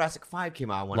 when Jurassic 5 came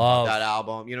out, I went Love. about that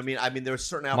album. You know what I mean? I mean, there were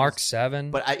certain albums. Mark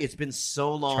 7. But it's been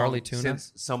so long Charlie Tuna.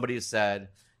 since somebody said,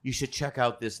 you should check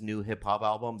out this new hip hop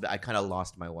album that I kind of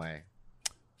lost my way.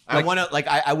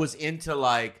 I was into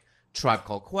like Tribe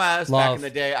Called Quest back in the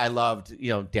day. I loved,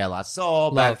 De La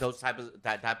Soul, that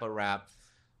type of rap.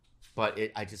 But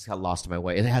I just got lost in my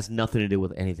way. It has nothing to do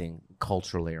with anything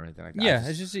culturally or anything like that. Yeah,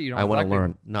 it's just you don't. I want to like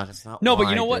learn. It. No, that's not. No, but why,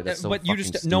 you know what? dude. That's so but you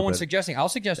fucking just no one's stupid. suggesting. I'll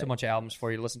suggest a bunch of albums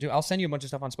for you to listen to. I'll send you a bunch of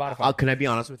stuff on Spotify. Can I be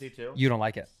honest with you too? You don't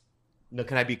like it. No,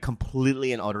 can I be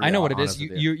completely and utterly? I know what it is. honest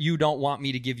with you? You don't want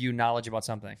me to give you knowledge about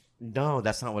something. No,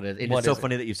 that's not what it is. And What it's so is it?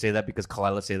 funny that you say that because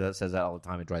Kalila says that all the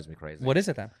time. It drives me crazy. What is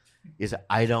it then? Is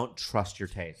I don't trust your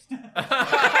taste.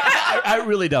 I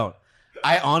really don't.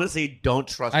 I honestly don't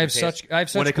trust. I your have taste.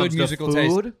 such when it good comes musical to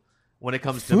taste. food, when it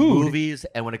comes to movies,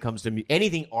 and when it comes to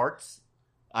anything arts,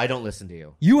 I don't listen to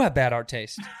you. You have bad art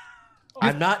taste.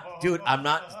 I'm not, dude. I'm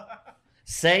not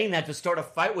saying that to start a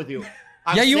fight with you.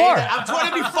 Yeah, you are. I'm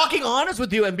trying to be fucking honest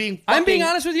with you and being. I'm being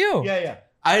honest with you. Yeah.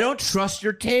 I don't trust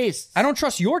your taste. I don't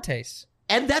trust your taste.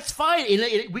 And that's fine.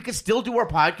 We can still do our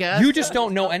podcast. You just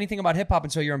don't know anything about hip hop,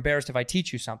 and so you're embarrassed if I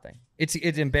teach you something. It's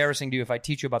embarrassing to you if I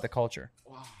teach you about the culture.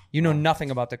 You know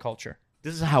nothing about the culture.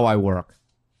 This is how I work.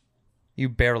 You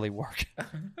barely work.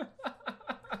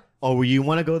 Oh, you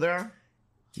want to go there?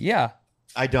 Yeah.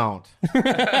 I don't. All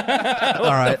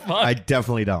right. I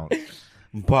definitely don't.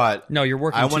 But no, you're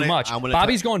working too much.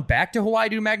 Bobby's going back to Hawaii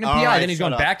to do Magnum PI. Then he's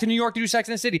going back to New York to do Sex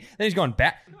and the City. Then he's going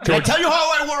back. Can I tell you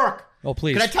how I work? Oh,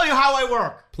 please. Can I tell you how I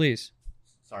work? Please.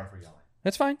 Sorry for yelling.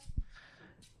 That's fine.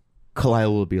 Kalila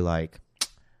will be like,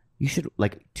 you should,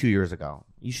 like 2 years ago,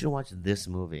 you should watch this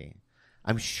movie.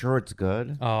 I'm sure it's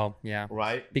good. Oh, yeah.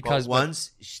 Right? Because but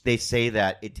once they say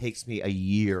that, it takes me a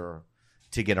year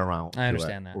to get around. I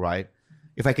understand that. Right?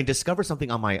 If I can discover something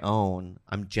on my own,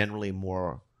 I'm generally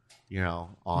more,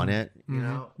 on it.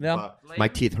 Yeah. But my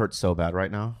teeth hurt so bad right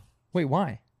now. Wait,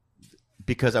 why?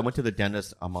 Because I went to the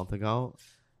dentist a month ago,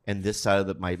 and this side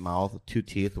of my mouth, 2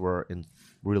 teeth were in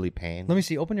really pain. Let me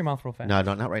see. Open your mouth real fast. No,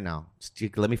 not right now.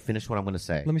 Let me finish what I'm going to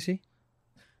say. Let me see.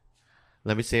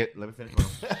 Let me finish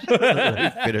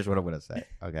what I'm going to say.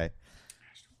 Okay.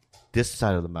 This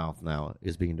side of the mouth now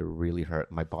is beginning to really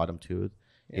hurt. My bottom tooth,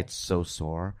 it's so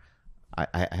sore.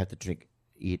 I have to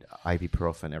eat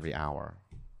ibuprofen every hour.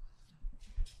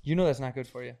 You know that's not good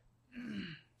for you.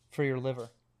 for your liver.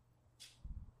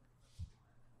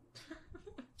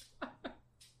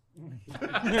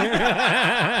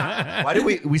 Why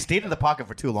did we stayed in the pocket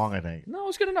for too long? I think. No, it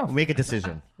was good enough. Make a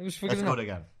decision. It was Let's good go enough.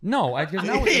 again. No, because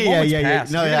now the yeah. moment's No,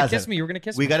 passed. You're it gonna hasn't. kiss me. You were gonna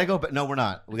kiss me. We gotta go. No, we're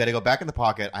not. We gotta go back in the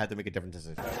pocket. I have to make a different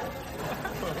decision.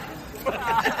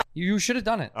 You should have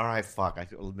done it. All right, fuck. I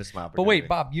missed my opportunity. But wait,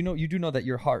 Bob, you do know that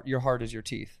your heart is your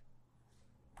teeth.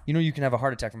 You know you can have a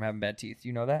heart attack from having bad teeth.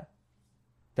 You know that?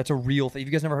 That's a real thing. Have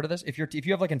you guys never heard of this? If you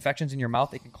have like infections in your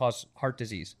mouth, it can cause heart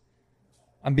disease.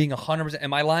 I'm being 100%.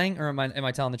 Am I lying or am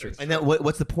I telling the truth? And then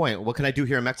what's the point? What can I do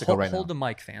here in Mexico right now? Hold the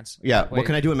mic, fans. Yeah. Wait. What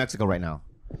can I do in Mexico right now?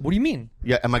 What do you mean?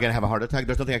 Yeah. Am I gonna have a heart attack?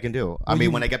 There's nothing I can do. I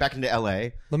mean, when I get back into LA,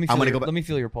 Let me I'm feel gonna go. let me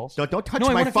feel your pulse. Don't touch No,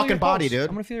 I my wanna feel your fucking body, pulse. dude.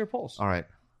 I'm gonna feel your pulse. All right.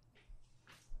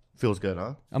 Feels good,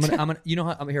 huh? I'm gonna. You know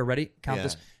how? I'm here. Ready? Count Yeah.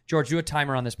 this. George, do a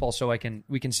timer on this pulse so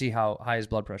we can see how high his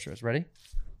blood pressure is. Ready?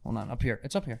 Hold on. Up here.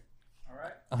 It's up here. All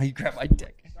right. Oh, you grab my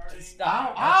dick.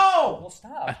 Stop. Ow! Well,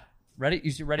 stop. Ready?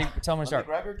 You ready? Tell me to start.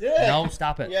 Grab your dick. No,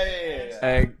 stop it.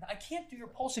 Yeah. I can't do your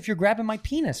pulse if you're grabbing my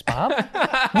penis, Bob.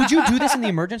 Would you do this in the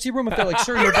emergency room if they're like,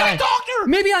 sir, you're dying? Doctor.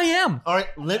 Maybe I am. All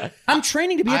right. I'm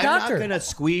training to be a doctor. I'm not gonna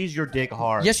squeeze your dick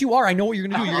hard. Yes, you are. I know what you're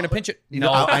gonna do. You're gonna pinch it.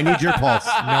 No, I need your pulse.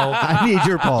 No, I need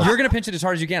your pulse. You're gonna pinch it as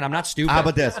hard as you can. I'm not stupid. How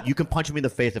about this? You can punch me in the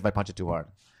face if I punch it too hard.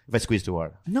 If I squeeze too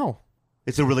hard. No.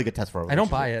 It's a really good test for a I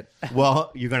don't buy it. Well,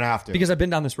 you're gonna have to. Because I've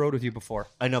been down this road with you before.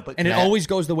 I know, but and it always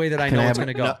goes the way that I know it's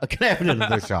gonna go. No, can I have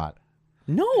another shot?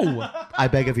 No. I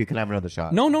beg of you, can I have another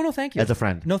shot? No, thank you. As a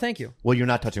friend. No, thank you. Well, you're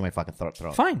not touching my fucking throat.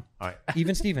 Fine. All right.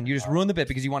 Even Steven, you just ruined the bit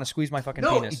because you want to squeeze my fucking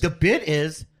No, penis. the bit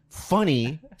is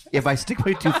funny if I stick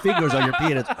my two fingers on your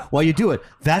penis while you do it.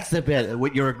 That's the bit.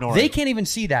 What you're ignoring. They can't even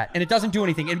see that, and it doesn't do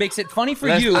anything. It makes it funny for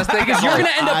Let's you take a because you're vote. going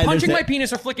to end up I punching my understand.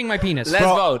 penis or flicking my penis.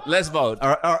 Let's vote.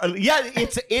 Yeah,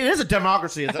 it is a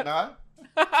democracy, is it not?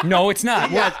 No, it's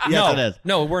not. Yes, no, it is.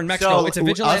 No, we're in Mexico. So, it's a us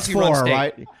vigilante four, run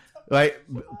state. right?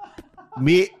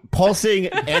 Me pulsing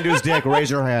Andrew's dick. Raise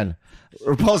your hand.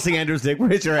 Or pulsing Andrew's dick.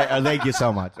 Raise your hand. Thank you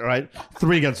so much. All right,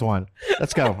 3 against 1.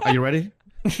 Let's go. Are you ready?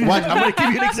 Watch, I'm going to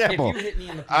give you an example. If you hit me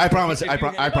in the I penis, promise. if I you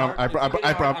hit me promise. hard, if you hit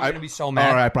me hard, I'm gonna be so mad.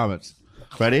 All right, I promise.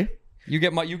 Ready? You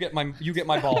get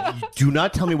my ball. Do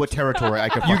not tell me what territory I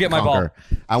can. You get my conquer.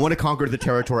 I want to conquer the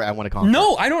territory I want to conquer.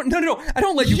 No, I don't. No. I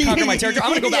don't let you conquer my territory. I'm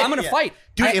gonna go back. I'm gonna fight,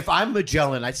 dude. If I'm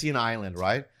Magellan, I see an island,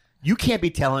 right? You can't be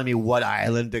telling me what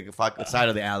island, the side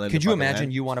of the island. Could you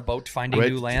imagine you on a boat finding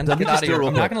Right. new land? Let me Get just out of do it here. real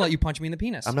I'm not quick. gonna let you punch me in the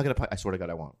penis. I'm not gonna. I swear to God,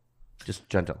 I won't. Just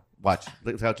gentle. Watch.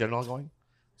 Look how gentle I'm going.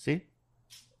 See?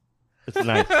 It's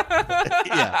nice.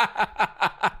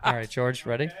 Yeah. All right, George,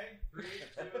 ready? 3, 2,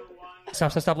 1.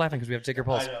 Stop laughing because we have to take your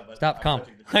pulse. I know, but Stop, I'm calm.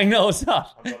 touching the- I know,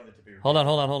 stop. I'm going to be- Hold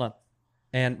on.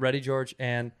 And ready, George,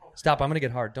 and stop. I'm gonna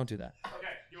get hard. Don't do that. Okay,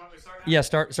 you want me to start now? Yeah,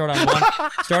 start on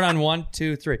one. Start on 1,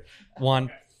 2, 3.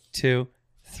 1, 2,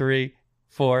 3,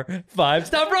 4, 5.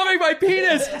 Stop rubbing my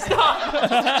penis. Stop.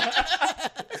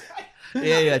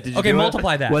 Yeah. Did you Okay, do it?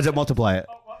 multiply that. What does it multiply it?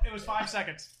 Oh, well, it was 5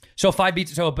 seconds. So 5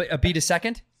 beats. So a beat a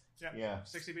second. Yeah.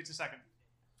 60 beats a second.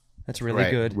 That's really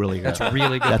Right, good. really good. That's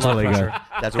really good. That's blood really good. pressure.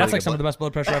 That's really like good some of the blood- best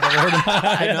blood pressure I've ever heard.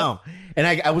 I know. And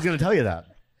I was going to tell you that.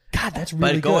 God, that's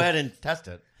really But good. go ahead and test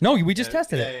it. No, we just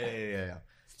tested it.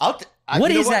 Yeah.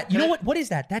 What is that? You know what? What is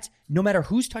that? That's no matter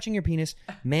who's touching your penis,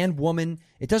 man, woman,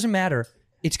 it doesn't matter.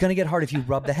 It's gonna get hard if you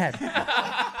rub the head.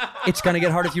 It's gonna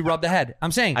get hard if you rub the head.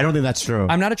 I'm saying. I don't think that's true.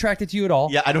 I'm not attracted to you at all.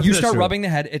 Yeah, I don't You think that's start true. rubbing the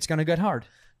head, it's gonna get hard.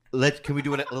 Can we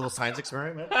do a little science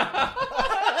experiment?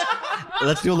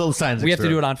 Let's do a little science We have to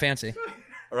do it experiment. on Fancy.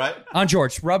 All right? On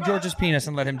George. Rub George's penis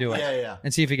and let him do it. Yeah.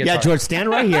 And see if he gets Yeah, hard. George, stand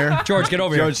right here. George, get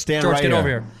over here. George, stand George, right get here. over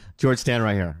here. George, stand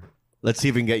right here. Let's see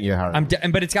if we can get you hard.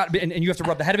 But it's got and you have to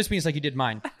rub the head of his penis like you did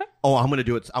mine. Oh, I'm going to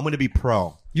do it. I'm going to be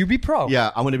pro. You be pro. Yeah,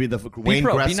 I'm going to be the Wayne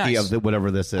pro, be Gretzky nice. of whatever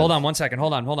this is. Hold on 1 second.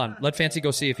 Hold on. Let Fancy go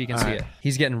see if he can see right. it.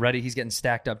 He's getting ready. He's getting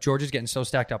stacked up. George is getting so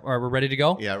stacked up. All right, we're ready to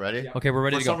go? Yeah, ready? Okay, we're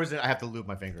ready For to go. some reason, I have to lube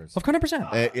my fingers. Of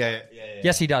 100%. Yeah.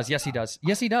 Yes, he does. Yes, he does.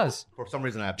 Yes, he does. For some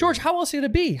reason, I have to. George, how else could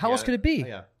it be? How else could it be?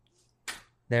 Yeah.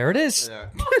 There it is. Yeah.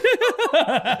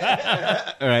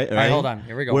 All right. All right, hold on.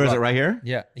 Here we go. Where is Rub. it? Right here?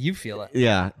 Yeah, you feel it.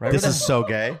 Yeah. Right This over is there. so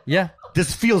gay. Yeah.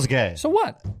 This feels gay. So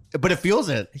what? But it feels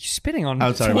it. You're spitting on me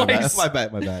I'm sorry. My bad. twice. My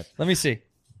bad. Let me see.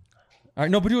 All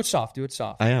right, no, but do it soft. Do it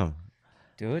soft. I am.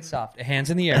 Do it soft. Hands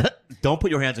in the air. Don't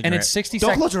put your hands in And your it's 60 Don't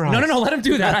seconds. close your eyes. No, let him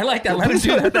do that. I like that. Let him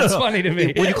do that. That's funny to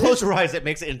me. When you close your eyes, it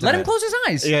makes it intimate. Let him close his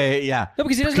eyes. Yeah. No,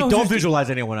 because he doesn't know Don't who's-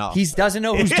 visualize anyone else. He doesn't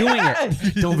know who's doing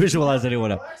it. Don't visualize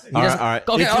anyone else. All doesn't- right.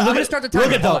 Okay, It's- I'm look gonna at- start the timer.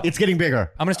 Look at Hold that. on. It's getting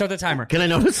bigger. I'm going to start the timer. Can I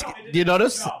notice? Do you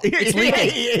notice? It's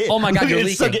leaking. Oh my God, you're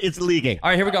It's leaking. It's leaking. All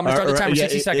right, here we go. I'm going to start the timer.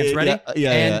 60 seconds. Ready?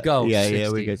 Yeah, and go. Yeah,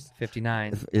 60, we good.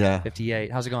 59. Yeah.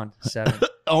 58. How's it going? 7,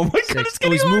 Oh my God! 6.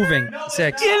 Oh, he's moving.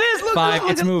 6. It is. Look, 5.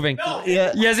 look, It's look. moving.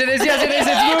 Yeah. Yes, it is. Yes, it is. It's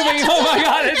moving. Oh my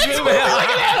God, it's moving.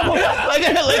 Like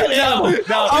an animal.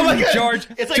 No. Oh my God. George.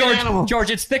 It's like George. an animal. George,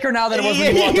 it's thicker now than it was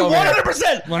when you walked over here.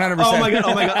 100%. 100%. Oh my God.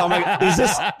 Oh my God. Oh my God. Is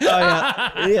this? Oh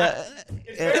yeah.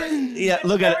 Yeah.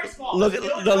 Look at it. Look at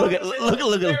it. Look at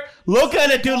it. Look at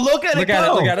it, dude. Look at it. Look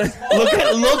at it. Go. Look at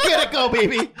it. Look at it go,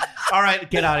 baby. All right,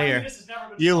 get out of here.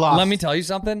 You lost. Let me tell you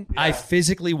something. I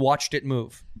physically watched it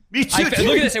move. Me too. Look at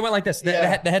this. It went like this. The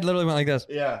head literally went like this.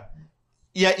 Yeah.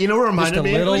 Yeah, you know what reminded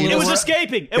me? It was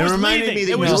escaping. It was reminded leaving. me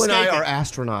that It was you and I escaping. are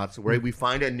astronauts where we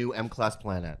find a new M-class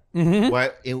planet. Mm-hmm.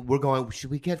 Where we're going,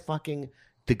 should we get fucking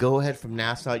the go-ahead from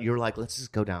NASA? You're like, let's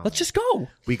just go down. Let's just go.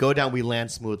 We go down, we land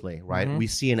smoothly, right? Mhm. We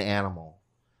see an animal.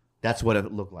 That's what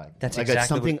it looked like. That's like exactly it's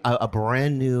something, a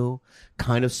brand new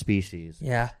kind of species.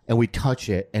 Yeah. And we touch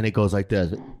it, and it goes like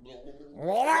this.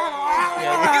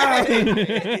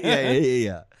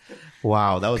 Yeah.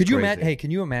 Wow, that was Could you crazy. imagine? Hey,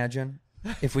 can you imagine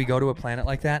if we go to a planet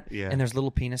like that Yeah. and there's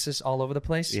little penises all over the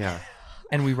place? Yeah.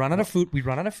 And we run out of food. We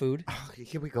run out of food.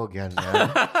 Here we go again, man.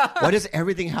 Why does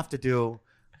everything have to do...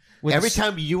 Every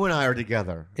time you and I are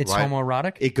together, It's right,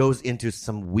 homoerotic? It goes into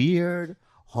some weird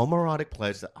homoerotic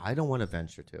place that I don't want to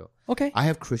venture to. Okay. I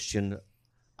have Christian...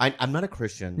 I'm not a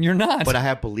Christian. You're not. But I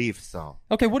have beliefs, though.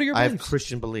 Okay, what are your I beliefs? have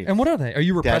Christian beliefs. And what are they? Are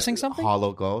you repressing That something?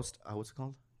 Hollow ghost. What's it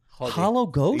called? Hollow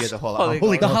ghost? Yeah, the Holy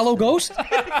Holy the Ghost. hollow ghost? Did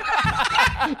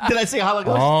I say hollow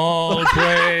ghost? Oh,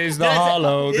 praise the Did I say-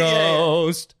 hollow Yeah.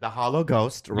 ghost. The hollow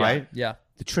ghost, right? Yeah.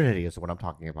 The Trinity is what I'm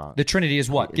talking about. The Trinity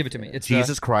is what? Give it to me. It's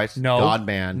Jesus Christ, no, God,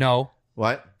 man. No.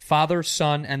 What? Father,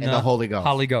 Son, and the Holy Ghost.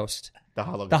 Holy Ghost. The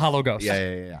hollow ghost. The hollow ghost.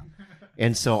 Yeah.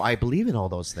 And so I believe in all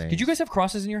those things. Did you guys have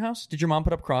crosses in your house? Did your mom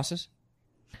put up crosses?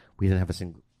 We didn't have a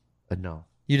single... no.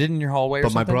 You did in your hallway or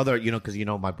But my something? brother, because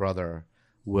my brother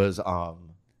was a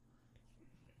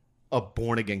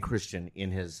born-again Christian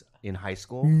in high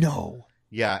school. No.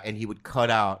 Yeah, and he would cut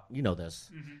out, this.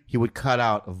 He would cut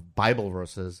out of Bible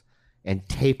verses and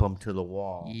tape them to the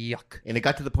wall. Yuck. And it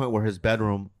got to the point where his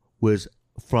bedroom was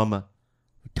from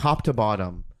top to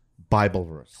bottom Bible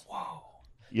verse. Whoa.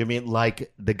 You mean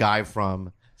like the guy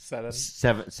from Seven.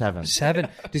 Seven.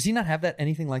 Does he not have that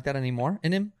anything like that anymore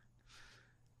in him?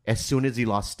 As soon as he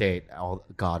lost state,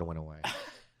 God went away.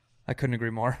 I couldn't agree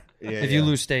more. Yeah, if you yeah.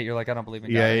 lose state, you're like, I don't believe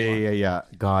in God anymore. Yeah.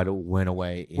 God went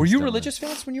away. Were you instantly. religious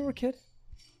fans when you were a kid?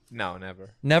 No,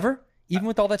 never. Never? Even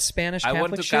with all that Spanish I Catholic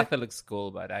went to shit? Catholic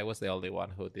school, but I was the only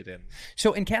one who didn't.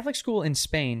 So in Catholic school in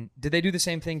Spain, did they do the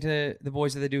same thing to the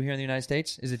boys that they do here in the United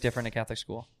States? Is it different at Catholic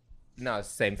school? No,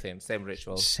 same thing, same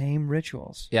rituals. Same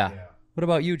rituals. Yeah. What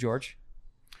about you, George?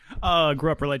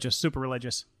 Grew up religious, super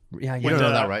religious. Yeah, You don't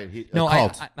know that, right? No, a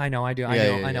cult. I know, I do. I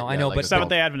Yeah, know. like But a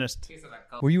Seventh-day Adventist.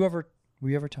 were you ever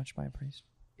touched by a priest?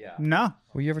 Yeah. No.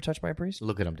 Were you ever touched by a priest?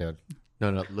 Look at him, dude.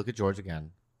 No. Look at George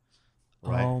again.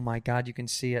 Right? Oh my God, you can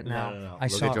see it now. No. I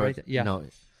Look saw at it George. right there. Yeah. No,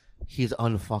 he's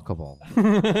unfuckable.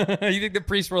 You think the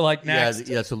priests were like, next?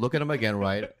 Yeah. So look at him again,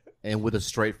 right? And with a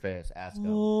straight face, ask him.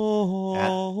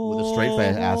 With a straight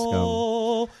face, ask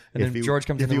him. And If then he- George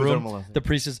comes if in the he was room. unmolested. The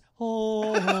priest is,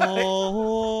 and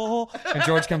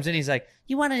George comes in. He's like,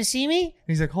 "You wanted to see me?" And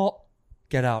he's like, "Oh,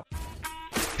 get out."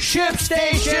 Ship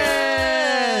Station!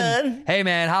 Hey,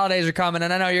 man, holidays are coming,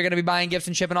 and I know you're going to be buying gifts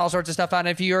and shipping all sorts of stuff out. And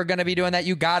if you're going to be doing that,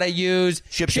 you got to use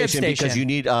ShipStation because you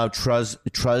need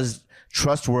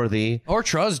trustworthy or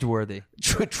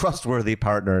trustworthy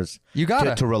partners. You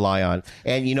gotta to rely on.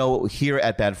 And here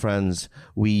at Bad Friends,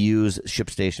 we use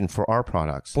ShipStation for our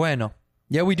products. Bueno.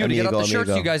 Yeah, we do to get up the shirts,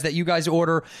 you guys, that you guys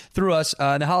order through us.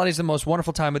 The holidays are the most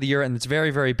wonderful time of the year, and it's very,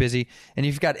 very busy. And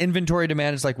if you've got inventory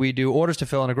demands like we do, orders to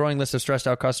fill, and a growing list of stressed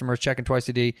out customers checking twice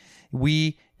a day,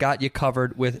 we got you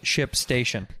covered with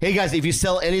ShipStation. Hey, guys, if you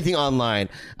sell anything online,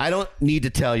 I don't need to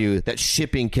tell you that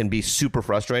shipping can be super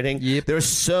frustrating. Yep. There's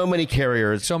so many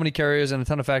carriers. So many carriers and a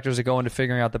ton of factors that go into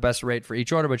figuring out the best rate for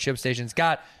each order, but ShipStation's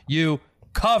got you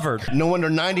covered. No wonder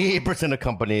 98% of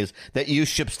companies that use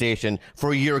ShipStation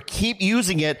for a year keep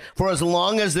using it for as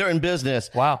long as they're in business.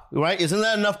 Wow. Right? Isn't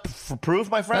that enough for proof,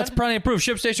 my friend? That's plenty of proof.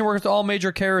 ShipStation works with all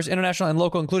major carriers, international and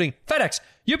local, including FedEx,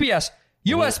 UPS,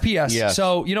 USPS. Yes.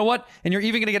 So, you know what? And you're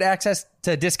even going to get access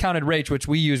to discounted rates, which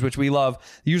we use, which we love.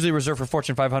 Usually reserved for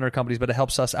Fortune 500 companies, but it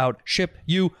helps us out. Ship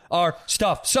you our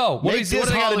stuff. So, what do they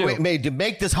got to do? To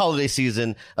make this holiday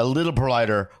season a little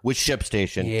brighter with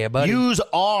ShipStation. Yeah, buddy. Use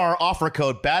our offer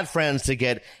code BADFRIENDS to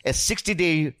get a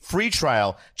 60-day free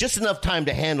trial. Just enough time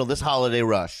to handle this holiday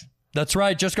rush. That's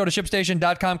right. Just go to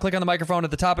ShipStation.com, click on the microphone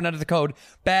at the top and enter the code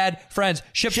Bad Friends.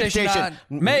 ShipStation.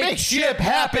 Make ship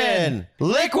happen.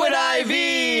 Liquid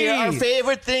IV, our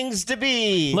favorite things to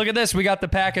be. Look at this. We got the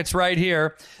packets right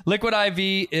here. Liquid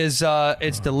IV is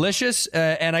it's delicious,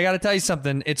 and I got to tell you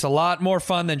something. It's a lot more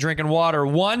fun than drinking water.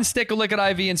 One stick of Liquid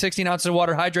IV and 16 ounces of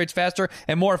water hydrates faster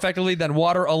and more effectively than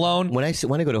water alone. When I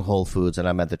go to Whole Foods and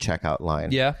I'm at the checkout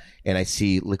line, and I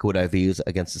see Liquid IVs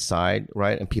against the side,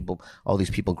 right, and all these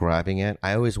people grabbing it,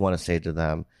 I always want to say to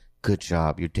them, good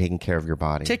job, you're taking care of your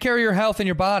body. Take care of your health and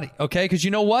your body, okay? Because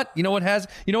you know what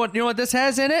this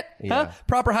has in it? Huh?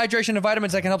 Proper hydration and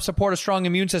vitamins that can help support a strong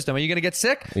immune system. Are you going to get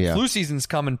sick? Yeah. Flu season's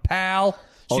coming, pal.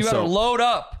 So you got to load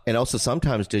up. And also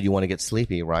sometimes, dude, you want to get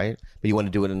sleepy, right? But you want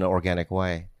to do it in an organic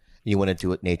way. You want to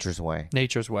do it nature's way.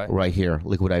 Nature's way. Right here,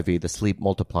 Liquid IV, the sleep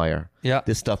multiplier. Yeah.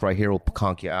 This stuff right here will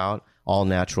conk you out. All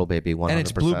natural, baby, 100%. And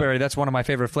it's blueberry. That's one of my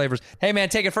favorite flavors. Hey, man,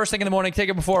 take it first thing in the morning. Take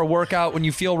it before a workout, when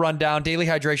you feel run down, daily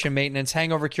hydration maintenance,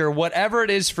 hangover cure, whatever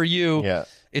it is for you. Yeah.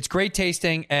 It's great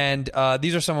tasting, and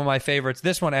these are some of my favorites.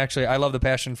 This one, actually, I love the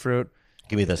passion fruit.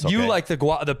 Give me this, You like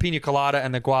the pina colada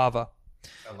and the guava.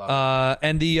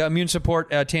 And the immune support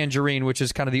tangerine, which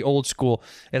is kind of the old school.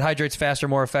 It hydrates faster,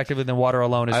 more effectively than water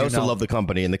alone, as I you also know. love the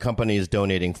company, and the company is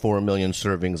donating 4 million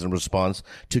servings in response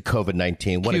to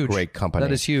COVID-19. What Huge. a great company.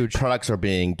 That is huge. Products are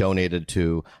being donated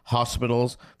to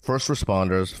hospitals, first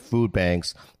responders, food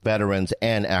banks, veterans,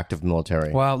 and active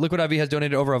military. Wow. Liquid IV has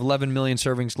donated over 11 million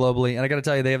servings globally. And I got to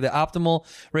tell you, they have the optimal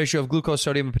ratio of glucose,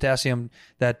 sodium, and potassium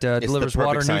that delivers the perfect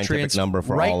water scientific nutrients number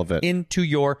for right all of it. into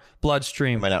your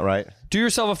bloodstream. Am I not right? Do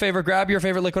yourself a favor. Grab your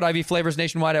favorite Liquid IV flavors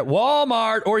nationwide at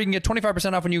Walmart, or you can get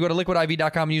 25% off when you go to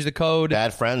liquidiv.com and use the code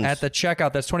Bad Friends at the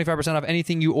checkout. That's 25% off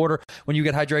anything you order when you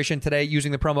get hydration today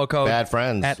using the promo code Bad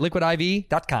Friends at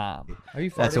liquidiv.com. Are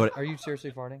you farting? That's what- Are you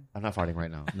seriously farting? I'm not farting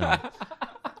right now. No.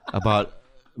 About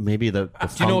maybe the Do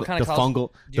you know what kind of clouds-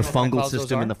 fungal do you know what kind of clouds those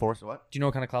system are? in the forest. What? Do you know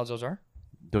what kind of clouds those are?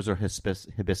 Those are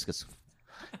hibiscus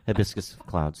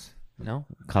clouds. No.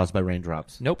 Caused by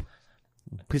raindrops. Nope.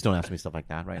 Please don't ask me stuff like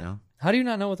that right now. How do you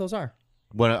not know what those are?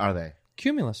 What are they?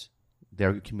 Cumulus.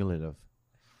 They're cumulative.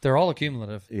 They're all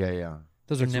accumulative. Yeah.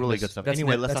 Those are It's nimbus. really good stuff. That's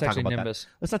Anyway, nim- let's that's not talk actually about nimbus. that.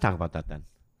 Let's not talk about that then.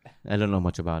 I don't know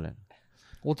much about it.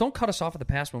 Well, don't cut us off at the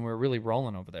past when we were really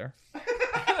rolling over there.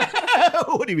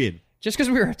 What do you mean? Just because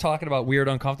we were talking about weird,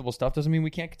 uncomfortable stuff doesn't mean we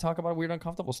can't talk about weird,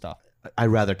 uncomfortable stuff. I'd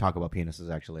rather talk about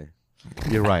penises, actually.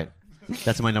 You're right.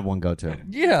 That's my number one go-to.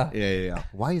 Yeah.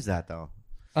 Why is that, though?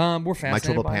 We're fascinated My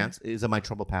trouble by it. pants? Is it my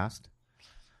trouble past?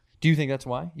 Do you think that's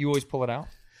why? You always pull it out?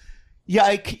 Yeah,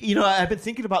 I've been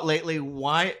thinking about lately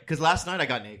why, because last night I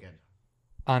got naked.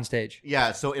 On stage.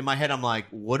 Yeah, so in my head I'm like,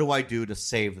 what do I do to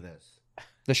save this?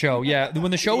 The show, yeah. When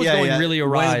the show was going really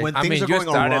awry. When things are going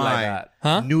awry, like that.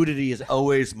 Huh? Nudity is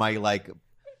always my,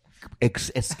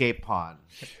 escape pod.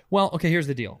 Well, okay, here's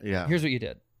the deal. Yeah. Here's what you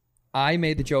did. I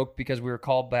made the joke because we were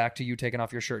called back to you taking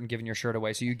off your shirt and giving your shirt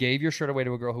away. So you gave your shirt away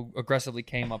to a girl who aggressively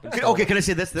came up and stole Okay, it. can I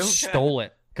say this, though? Stole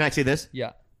it. Can I say this?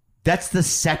 Yeah. That's the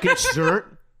second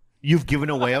shirt you've given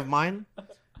away of mine.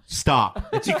 Stop.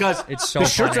 It's because It's so the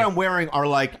shirts funny. I'm wearing are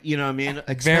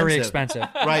expensive. Very expensive.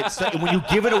 Right. So when you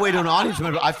give it away to an audience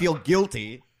member, I feel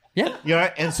guilty. Yeah.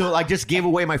 Yeah. And so I just gave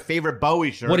away my favorite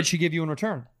Bowie shirt. What did she give you in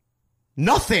return?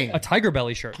 Nothing. A tiger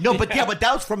belly shirt. No, but that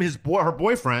was from her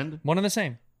boyfriend. One and the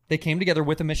same. They came together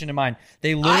with a mission in mind.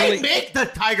 They I literally. make the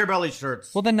tiger belly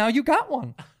shirts. Well, then now you got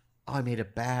one. Oh, I made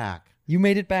it back. You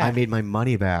made it back. I made my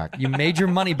money back. You made your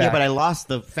money back. Yeah, but I lost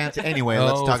the fancy. Anyway,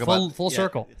 let's talk about full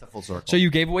circle. It's a full circle. So you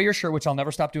gave away your shirt, which I'll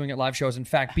never stop doing at live shows. In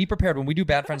fact, be prepared when we do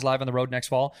Bad Friends Live on the road next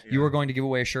fall. You are going to give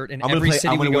away a shirt in every city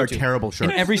I'm we gonna go wear to. terrible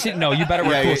shirts. In every city, no, you better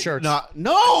wear cool shirts.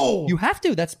 No, You have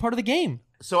to. That's part of the game.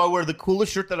 So I wear the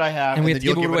coolest shirt that I have, And we have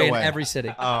then to you'll give it away in away every city.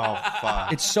 Oh,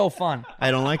 fuck. It's so fun. I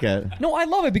don't like it. No, I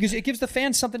love it because it gives the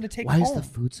fans something to take Why home. is the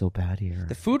food so bad here?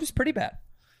 The food is pretty bad.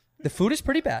 The food is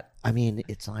pretty bad. I mean,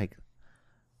 it's like...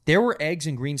 There were eggs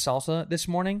and green salsa this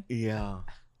morning. Yeah.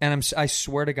 And I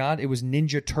swear to God, it was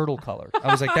Ninja Turtle colored.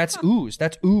 I was like, that's ooze.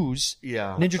 That's ooze.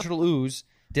 Yeah. Ninja Turtle ooze.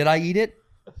 Did I eat it?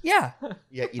 Yeah.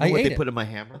 Yeah, you know I what ate they it. put in my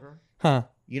hamburger? Huh.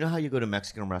 You know how you go to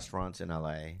Mexican restaurants in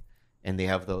L.A. and they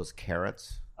have those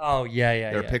carrots? Oh,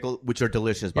 yeah. They're pickled, which are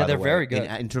delicious, by Yeah, the they're way. very good.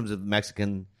 In terms of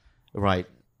Mexican, right,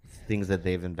 things that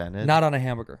they've invented. Not on a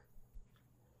hamburger.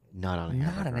 Not on a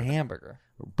Not hamburger. on a hamburger.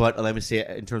 But let me say,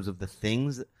 in terms of the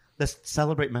things, let's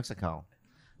celebrate Mexico.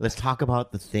 Let's talk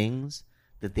about the things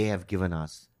that they have given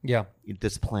us. Yeah.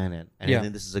 This planet. And Yeah. I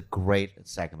think this is a great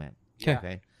segment.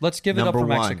 Okay. Let's give it up Number for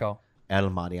one, Mexico. El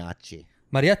Mariachi.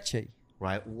 Mariachi.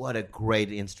 Right? What a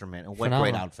great instrument. And what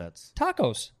Phenomenal. great outfits.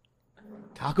 Tacos.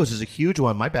 Tacos is a huge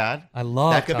one. My bad. I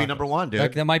love that could be tacos. number one,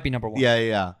 dude. That might be number one.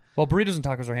 Yeah. Well, burritos and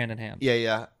tacos are hand in hand. Yeah,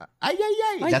 yeah. Ay, ay,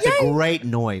 ay. Ay, That's ay. a great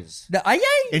noise. The ay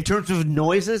ay. In terms of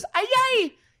noises, ay,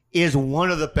 ay is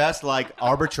one of the best, like,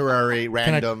 arbitrary,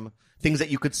 random things that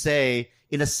you could say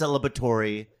in a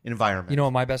celebratory environment. You know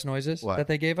what my best noise is that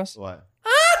they gave us? What?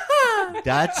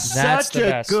 That's That's such the a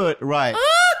best. good, right.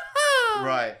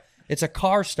 Right. It's a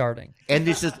car starting. And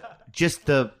this is just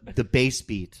the bass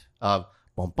beat of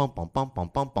bum bum bum bum bum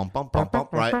bum bum bum bum bum,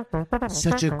 right?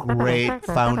 Such a great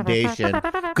foundation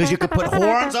because you could put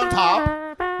horns on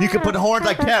top. You could put horns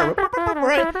like that,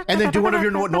 right? And then do one of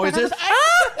your noises.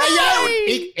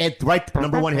 And right,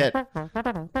 number one hit.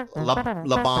 La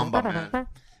Bamba, man.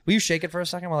 Will you shake it for a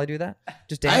second while I do that?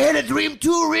 Just dance. I had a dream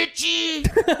too, Richie. You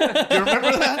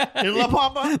remember that in La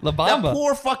Bamba? La Bamba. That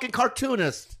poor fucking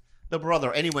cartoonist. The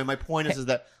brother. Anyway, my point is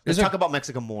that let's talk about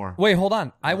Mexico more. Wait, hold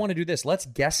on. I want to do this. Let's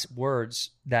guess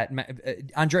words that...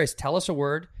 Andres, tell us a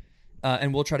word,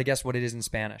 and we'll try to guess what it is in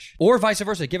Spanish. Or vice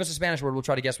versa. Give us a Spanish word. We'll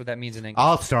try to guess what that means in English.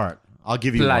 I'll start. I'll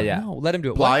give you Playa. one. No, let him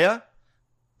do it. Playa?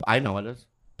 I know what it is.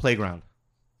 Playground.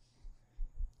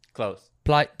 Close.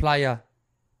 Playa.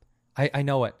 I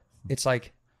know it. It's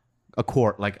like... A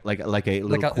court, like a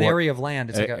little an court. area of land.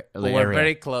 It's like a... We're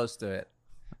very close to it.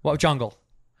 Well, jungle.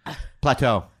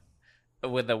 Plateau.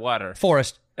 With the water.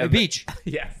 Forest. A beach.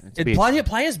 Yes. Beach.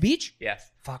 Playa's beach? Yes.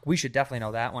 Fuck, we should definitely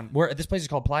know that one. This place is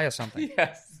called Playa something.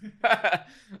 Yes.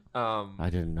 I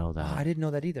didn't know that. I didn't know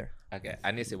that either. Okay,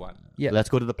 an easy one. Yeah. Let's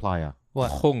go to the playa.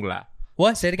 What? Jungla.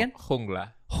 What? Say it again. Jungla.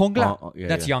 Jungla. Yeah,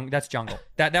 That's yeah. young. That's jungle.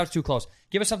 That was too close.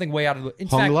 Give us something way out of the... In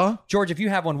Jungla? fact, George, if you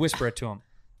have one, whisper it to him.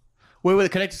 Wait.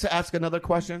 Can I just ask another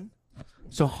question?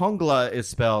 So Jungla is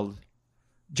spelled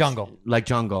Jungle. like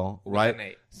jungle,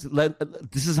 right? So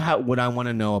this is what I want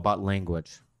to know about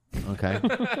language. Okay.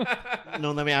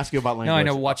 No, let me ask you about language. No, I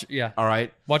know. Watch. Yeah. All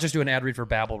right. Watch us do an ad read for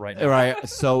Babbel right now. All right.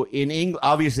 So in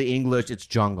obviously English, it's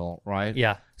jungle, right?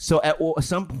 Yeah. So at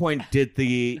some point, did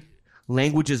the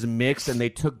languages mix and they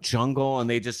took jungle and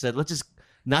they just said, let's just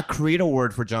not create a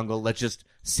word for jungle. Let's just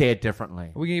say it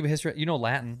differently. We can give a history. You know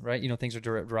Latin, right? You know things are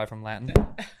derived from Latin.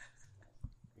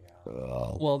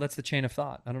 Well, that's the chain of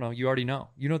thought. I don't know. You already know.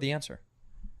 You know the answer.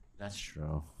 That's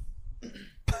true.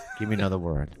 Give me another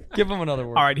word. Give him another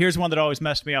word. All right, here's one that always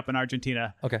messed me up in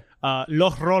Argentina. Okay.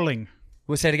 Loch rolling.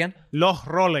 We'll say it again. Loch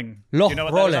rolling. Loch You know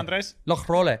what role. that is, Andres? Loch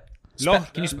role.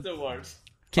 Loch- Can you The words.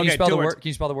 can you Okay, spell two the words. word? Can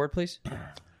you spell the word, please?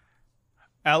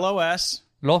 LOS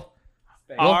Loch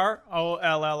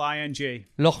ROLLING.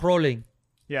 Loch rolling.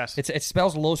 Yes. It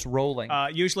spells los rolling.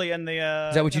 Usually in the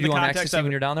Is that what you in the do on context ecstasy of-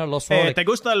 when you're down there? Los rolling. ¿Te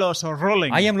gusta los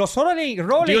rolling? I am los rolling.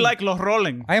 Rolling. Do you like los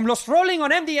rolling? I am los rolling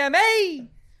on MDMA.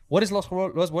 What is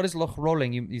what is los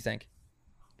rolling? You think?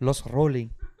 Los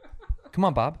rolling. Come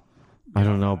on, Bob. I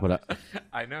don't know, but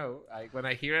I know. When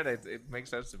I hear it, it makes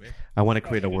sense to me. I want to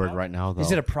create a word right now, though.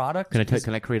 Is it a product?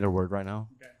 Can I create a word right now?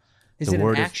 Is The it an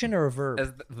word is- action or a verb?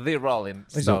 It's the Rolling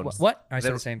Is it Stones. what? I said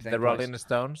The- the same thing The twice. Rolling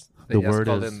Stones. The They just word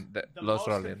call is- them The Los most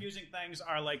Rolling. confusing things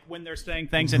are like when they're saying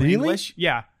things in Really? English.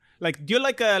 Yeah. Like, do you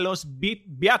like los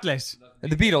Beatles? The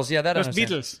Beatles. Yeah, that I Los understand.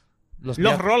 Beatles. Los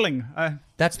Los Beatles. rolling.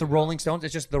 That's the Rolling Stones.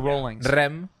 It's just the Rollings.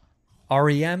 Rem.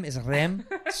 REM is REM.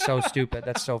 So stupid.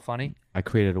 That's so funny. I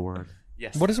created a word.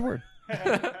 Yes. What is the word?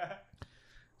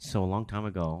 So a long time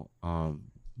ago,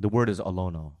 the word is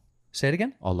Alono. Say it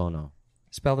again. Alono.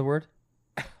 Spell the word.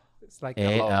 It's like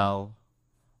ALONO.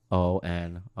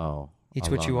 It's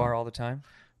what you Alono. are all the time.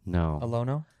 No.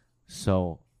 Alono.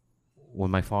 So when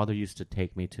my father used to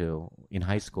take me in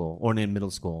high school or in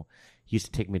middle school, he used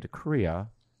to take me to Korea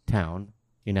town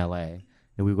in LA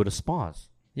and we would go to spas.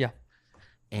 Yeah.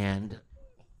 And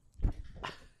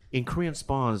in Korean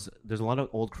spas, there's a lot of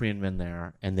old Korean men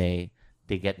there and they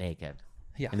get naked.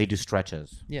 Yeah. And they do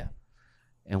stretches. Yeah.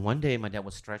 And one day my dad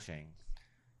was stretching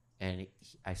and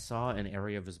I saw an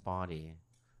area of his body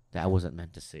that I wasn't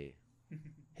meant to see.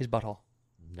 His butthole.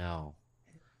 No.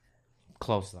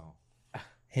 Close though.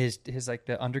 His like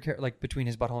the undercarriage, like between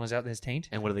his butthole and his taint.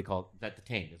 And what do they call it? The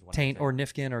taint is what Taint or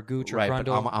nifkin or gooch or right, but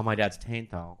grundle. on my dad's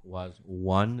taint though was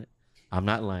one. I'm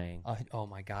not lying. Oh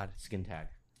my god. Skin tag.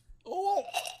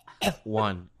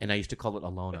 One, and I used to call it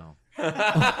Alono.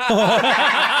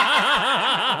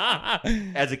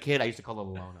 As a kid, I used to call it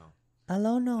Alono.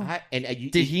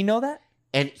 Alono. Did he know that?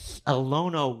 And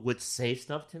Alono would say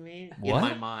stuff to me What? in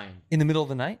my mind. In the middle of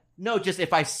the night? No, just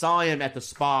if I saw him at the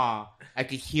spa, I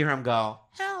could hear him go,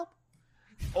 "Help!"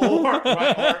 Or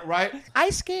right. I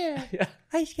scared.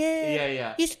 I scared.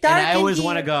 Yeah. He's And dark I in always here.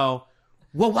 want to go,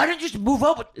 well, why don't you just move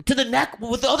up to the neck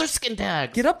with the other skin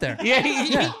tag? Get up there. Yeah, you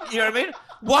know what I mean?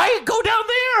 Why go down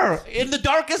there in the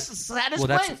darkest, saddest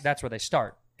Well, place? that's where they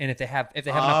start. and if they have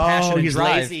enough passion and he's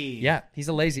drive, lazy. yeah, he's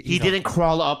a lazy. He didn't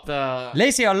crawl up the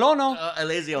lazy alono.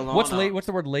 Lazy Alono. What's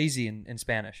the word lazy in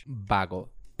Spanish? Vago.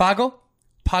 Pago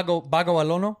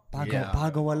alono. Yeah.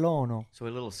 Pago alono. So a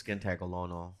little skin tag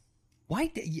Alono. Why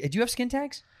do you have skin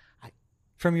tags?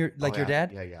 From your your yeah.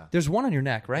 dad? Yeah. There's one on your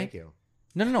neck, right? Thank you.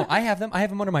 No. I have them. I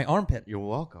have them under my armpit. You're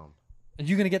welcome. Are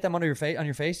you gonna get them under your face? On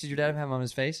your face? Did your dad have them on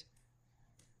his face?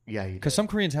 Yeah, because some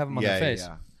Koreans have them on their face.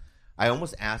 Yeah. I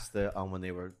almost asked when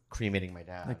they were cremating my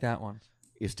dad, like that one,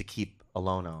 is to keep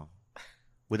Alono.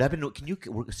 Would that be? Can you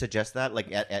suggest that?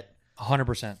 Like at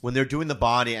 100% when they're doing the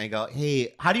body, and go,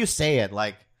 hey, how do you say it?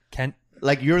 Like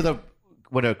like you're the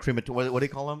what a crematorium. What do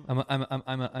you call them? I'm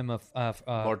a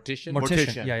mortician.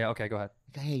 Mortician. Yeah. Okay, go ahead.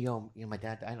 Hey, yo, my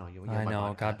dad. I know you. I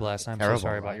know. God bless. I'm Terrible, so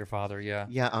sorry right? about your father. Yeah.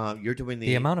 Yeah. You're doing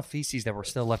the amount of feces that were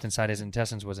still left inside his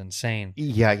intestines was insane.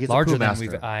 Yeah, he's larger a poo than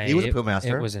master. He was a poo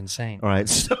master. It was insane. All right,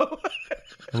 so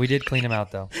we did clean him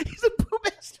out though. He's a poo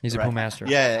master. He's a poo master.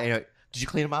 Yeah. Anyway, did you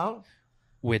clean him out?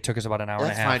 It took us about an hour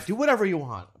That's and a half. fine. Do whatever you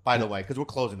want. By the way, because we're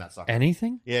closing that sucker.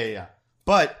 Anything? Yeah.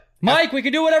 But Mike, we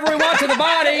can do whatever we want to the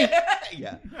body.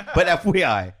 Yeah. But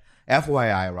FYI,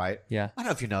 right? Yeah. I don't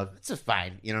know if you know. It's just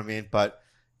fine. You know what I mean? But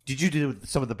did you do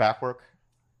some of the back work?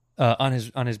 On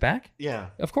his back? Yeah.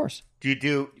 Of course. Do you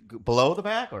do below the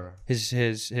back or his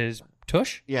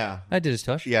tush? Yeah. I did his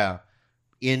tush. Yeah.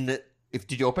 Did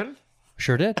you open?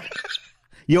 Sure did.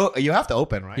 You have to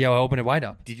open, right? Yeah, I opened it wide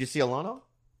up. Did you see Alono?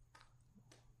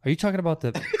 Are you talking about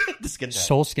the skin tag.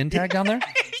 soul skin tag down there?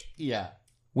 Yeah.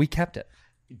 We kept it.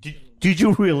 Did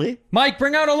you really? Mike,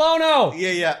 bring out Alono.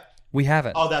 Yeah. We have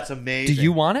it. Oh, that's amazing. Do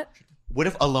you want it? What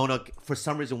if Alono, for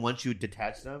some reason, once you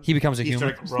detach them, he becomes a human?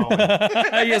 He starts growing.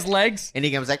 He has legs, and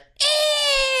he comes like,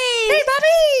 "Hey,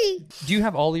 Bobby!" Do you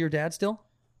have all of your dad still?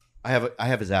 I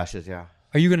have his ashes. Yeah.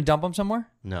 Are you going to dump them somewhere?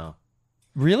 No.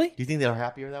 Really? Do you think they're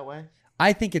happier that way?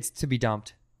 I think it's to be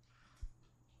dumped.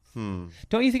 Don't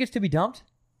you think it's to be dumped?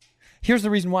 Here's the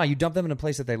reason why. You dump them in a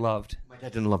place that they loved. My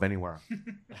dad didn't love anywhere.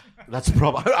 That's the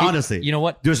problem. Honestly. You know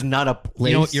what? There's not a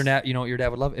place. You know what your dad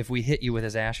would love? If we hit you with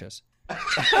his ashes.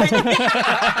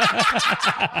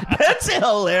 That's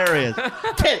hilarious.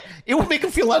 It would make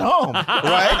him feel at home,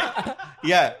 right?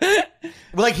 Yeah.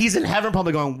 Like he's in heaven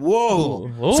probably going,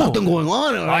 whoa, something going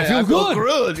on. I feel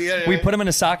good. Yeah. We put him in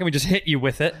a sock and we just hit you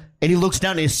with it. And he looks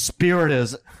down and his spirit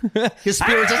is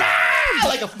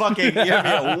like a fucking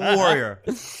a warrior.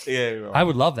 Yeah. I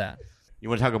would love that. You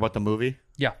want to talk about the movie?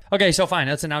 Yeah. Okay, so fine.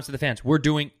 Let's announce to the fans.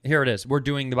 Here it is. We're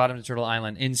doing The Bottom of Turtle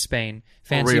Island in Spain.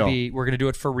 Fancy B. We're going to do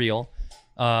it for real.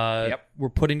 We're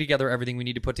putting together everything we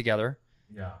need to put together.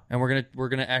 Yeah. And we're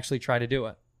gonna actually try to do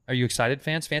it. Are you excited,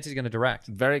 fans? Fancy's going to direct.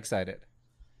 Very excited.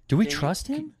 Do we trust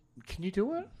him? Can you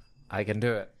do it? I can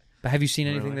do it. But have you seen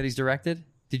anything that he's directed?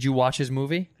 Did you watch his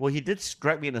movie? Well, he did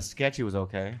strike me in a sketch. He was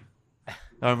okay.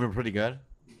 I remember pretty good.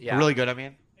 Yeah. Really good, I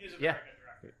mean. Yeah.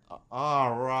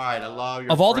 All right. I love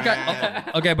your Of all friend. the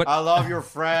guys, okay, but I love your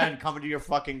friend coming to your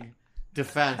fucking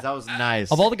defense. That was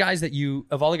nice. Of all the guys that you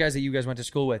guys went to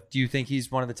school with, do you think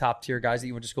he's one of the top tier guys that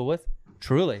you went to school with?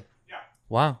 Truly. Yeah.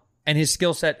 Wow. And his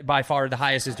skill set by far the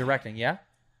highest is directing, yeah?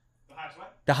 The highest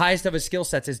what? The highest of his skill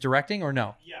sets is directing or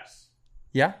no? Yes.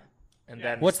 Yeah? And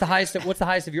then What's the highest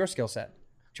of your skill set,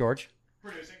 George?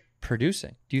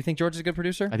 Producing. Do you think George is a good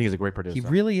producer? I think he's a great producer. He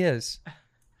really is.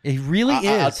 He really is.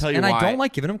 I'll tell you and why. I don't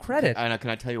like giving him credit. I know.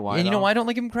 Can I tell you why? And you know why I don't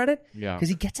like giving him credit? Yeah. Because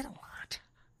he gets it a lot.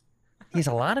 He has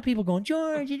a lot of people going,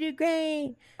 George, you did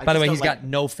great. By the way, he's got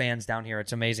no fans down here.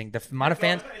 It's amazing. The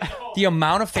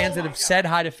amount of fans that have said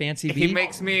hi to Fancy B. He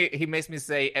makes me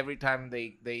say every time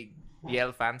they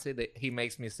yell Fancy, he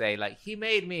makes me say like, he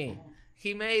made me.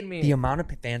 He made me. The amount of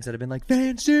fans that have been like,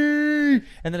 Fancy!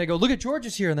 And then I go, look at George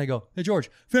is here. And they go, hey,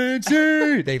 George,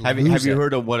 Fancy! They have you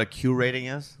heard of what a Q rating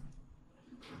is?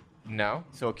 No.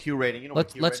 So a Q rating, you know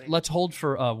what Q rating? Let's hold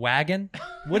for a wagon.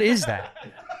 What is that?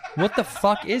 What the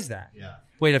fuck is that? Yeah.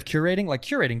 Wait, of curating? Like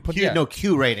curating? No,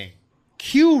 Q rating.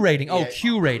 Q rating. Oh, Yeah.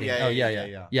 Q rating.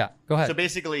 Yeah. Yeah, go ahead. So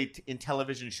basically, in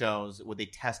television shows, where they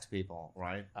test people,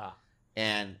 right?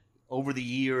 And over the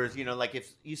years, like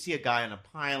if you see a guy on a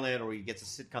pilot or he gets a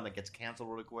sitcom that gets canceled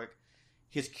really quick,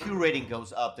 his Q rating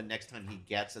goes up the next time he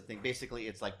gets a thing. Basically,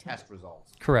 it's like test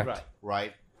results. Correct.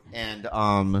 Right? And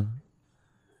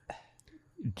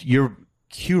your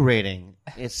Q rating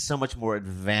is so much more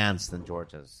advanced than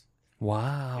George's.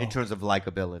 Wow. In terms of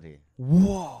likability.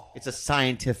 Whoa. It's a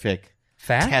scientific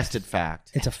fact? Tested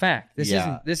fact. It's a fact. This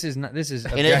is And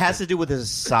objective. it has to do with his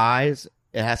size.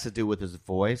 It has to do with his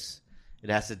voice. It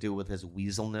has to do with his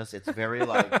weaselness. It's very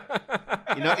like,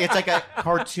 it's like a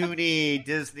cartoony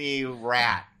Disney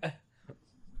rat.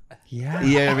 Yeah.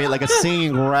 You know what I mean? Like a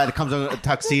singing rat that comes in a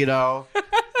tuxedo.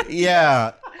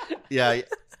 Yeah. Yeah.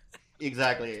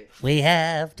 Exactly. We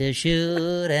have to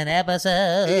shoot an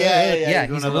episode. Yeah.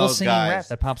 He's a little singing rap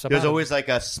that pops up. There's out. always like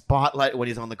a spotlight when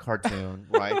he's on the cartoon,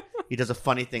 right? He does a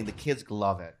funny thing. The kids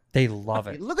love it. They love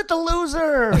it. Look at the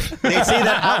loser. They say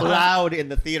that out loud in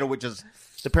the theater, which is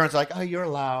the parents are like, "Oh, you're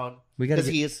loud." Because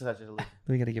he is such a loser.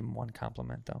 We got to give him one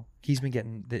compliment though. He's been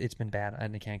getting. It's been bad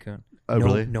in Cancun. Oh,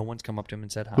 really? No one's come up to him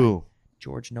and said hi. Who?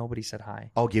 George. Nobody said hi.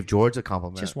 I'll give George a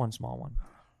compliment. Just one small one.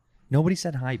 Nobody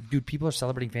said hi. Dude, people are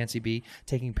celebrating Fancy B,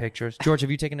 taking pictures. George,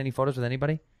 have you taken any photos with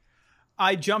anybody?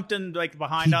 I jumped in like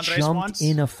behind Andres once. He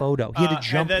jumped in a photo. He had to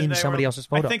jump in somebody else's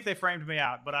photo. I think they framed me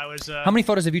out, but I was... How many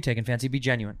photos have you taken, Fancy? Be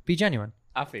genuine. Be genuine.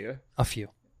 A few. A few.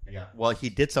 Yeah. Well, he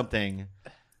did something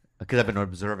because I've been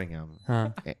observing him. Huh.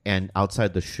 And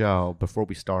outside the show, before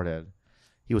we started,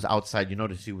 he was outside. You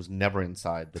notice he was never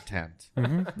inside the tent.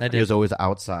 Mm-hmm. I did. He was always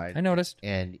outside. I noticed.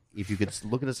 And if you could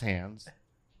look at his hands,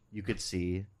 you could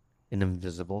see an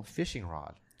invisible fishing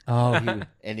rod. Oh,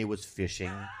 and he was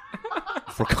fishing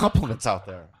for compliments out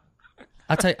there.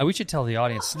 I'll tell you, we should tell the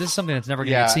audience. This is something that's never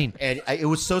going to get seen. And it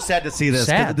was so sad to see this.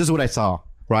 Sad. This is what I saw.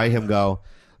 Right, him go.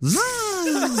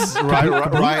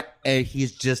 right, and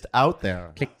he's just out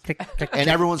there. Click, click, click. And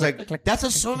everyone's like, "That's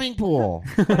a swimming pool.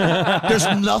 There's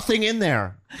nothing in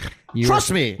there.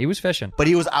 Trust me." He was fishing, but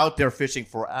he was out there fishing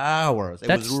for hours. It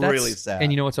was really sad.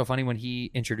 And you know what's so funny? When he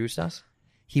introduced us,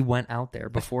 he went out there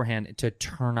beforehand to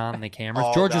turn on the cameras.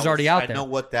 Oh, George was already out there. I know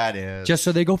what that is. Just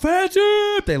so they go, Fancy!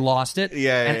 They lost it.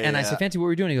 And I yeah. said, Fancy, what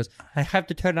were we doing? He goes, I have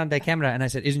to turn on the camera. And I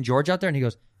said, isn't George out there? And he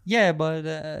goes, yeah, but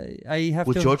I have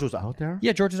to. George was out there?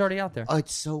 Yeah, George was already out there. Oh,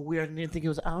 it's so weird. I didn't think he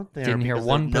was out there. Didn't hear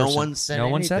one person. No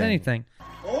one said anything.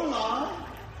 Hola.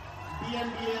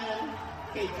 Bien, bien.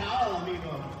 ¿Qué tal,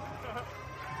 amigo?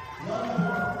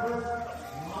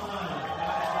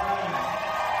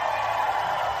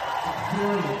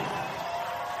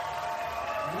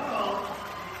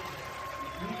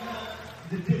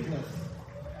 Ridiculous.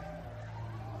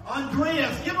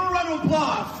 Andreas, give him a round of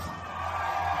applause.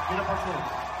 Get up on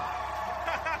stage.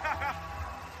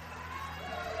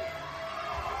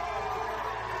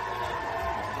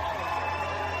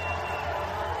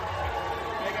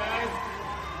 Hey guys.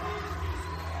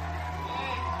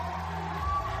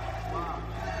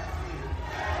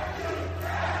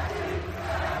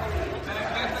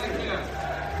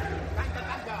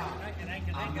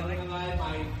 I'm not gonna lie,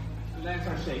 my legs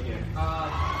are shaking.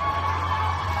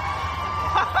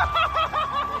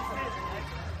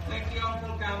 Thank you all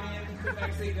for coming to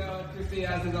Mexico to see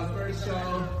us. It's our first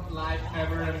show live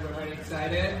ever, and we're very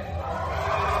excited.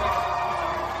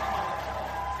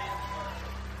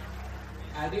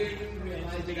 I didn't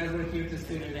realize you guys were here to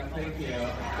see me. Thank you.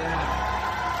 Yeah.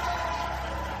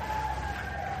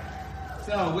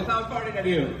 So, without further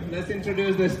ado, let's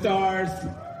introduce the stars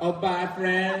of Bad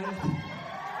Friends,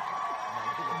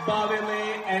 Bobby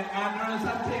Lee and Andrew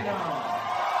Santino.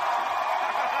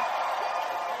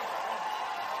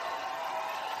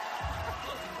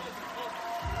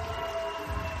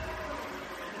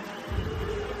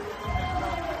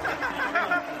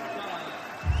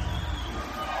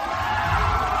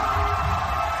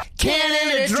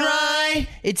 Canada Dry.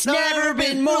 It's never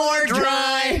been more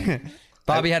dry.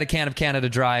 Bobby had a can of Canada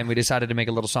Dry, and we decided to make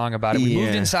a little song about it. We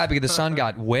moved inside because the sun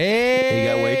got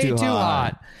way too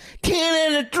hot.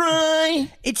 Canada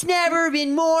Dry. It's never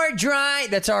been more dry.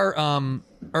 That's our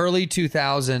early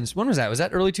 2000s. When was that? Was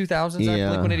that early 2000s? Yeah. Blink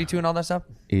 182 and all that stuff?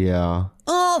 Yeah.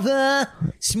 All the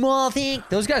small things.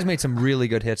 Those guys made some really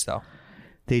good hits, though.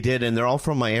 They did, and they're all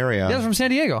from my area. Yeah, they're from San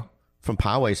Diego. From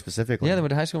Poway specifically. Yeah, they went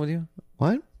to high school with you.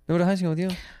 What? They went to high school with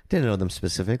you. Didn't know them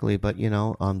specifically, but you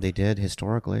know, they did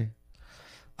historically.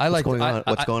 What's going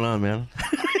on, man?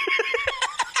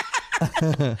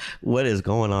 What is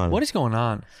going on? What is going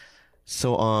on?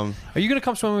 So, are you going to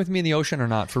come swimming with me in the ocean or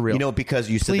not? For real? You know, because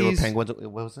you said there were Please. penguins.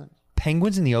 What was it?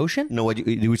 Penguins in the ocean? No,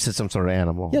 you said some sort of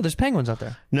animal. Yeah, there's penguins out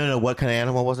there. No. What kind of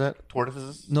animal was it?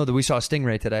 Tortoises? No, that we saw a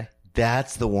stingray today.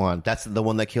 That's the one. That's the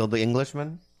one that killed the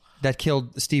Englishman? That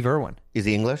killed Steve Irwin. Is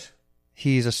he English?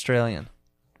 He's Australian.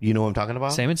 You know what I'm talking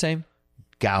about? Same and same.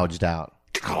 Gouged out.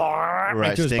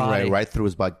 Right, through his body. stingray right through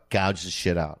his butt, gouged his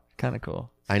shit out. Kind of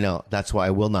cool. I know. That's why I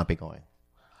will not be going.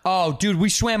 Oh, dude, we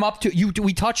swam up to you.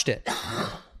 We touched it.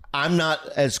 I'm not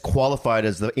as qualified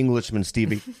as the Englishman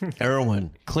Stevie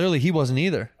Irwin. Clearly, he wasn't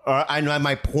either. I know.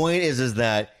 My point is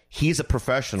that he's a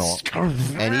professional,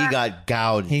 and he got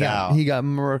gouged out. He got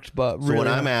murked, but So what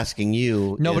I'm asking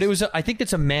you, no, but it was. I think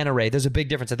it's a manta ray. There's a big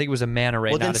difference. I think it was a manta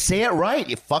ray. Well, then say it right,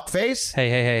 you fuckface.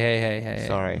 Hey.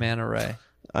 Sorry, manta ray.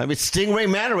 I mean, stingray,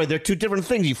 manta ray. They're two different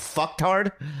things. You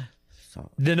fucktard.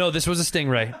 No, this was a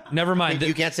stingray. Never mind.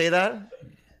 You can't say that.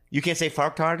 You can't say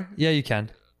fartard? Yeah, you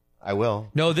can. I will.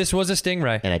 No, this was a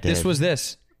stingray. And I did. This was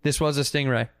this. This was a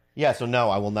stingray. Yeah, so no,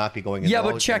 I will not be going in. Yeah,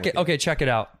 but check it. Okay, check it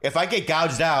out. If I get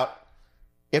gouged out,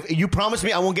 if you promise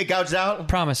me I won't get gouged out?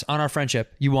 Promise on our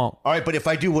friendship, you won't. All right, but if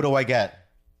I do, what do I get?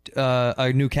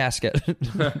 A new casket.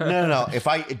 No. If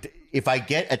I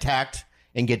get attacked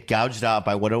and get gouged out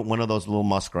by one of those little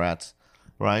muskrats,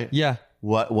 right? Yeah.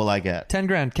 What will I get? 10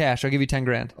 grand cash. I'll give you 10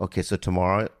 grand. Okay, so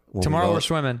tomorrow. Tomorrow we're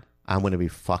swimming. I'm going to be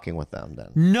fucking with them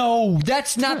then. No,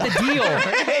 that's not the deal.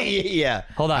 Yeah.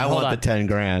 Hold on. I want the 10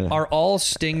 grand. Are all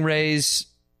stingrays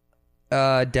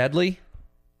deadly?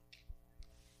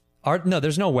 No,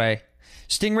 there's no way.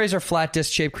 Stingrays are flat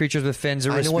disc-shaped creatures with fins.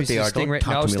 I know what they are. Don't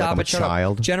talk to me like I'm a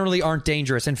child. Generally aren't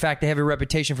dangerous. In fact, they have a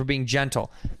reputation for being gentle.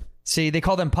 See, they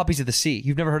call them puppies of the sea.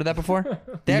 You've never heard of that before?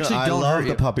 They actually don't I hurt love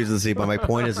you. the puppies of the sea, but my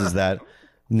point is that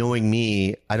knowing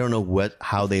me, I don't know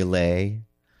how they lay.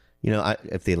 You know,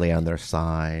 if they lay on their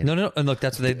side. No. And look,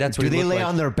 that's what Do they they look lay like.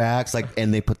 on their backs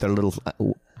and they put their little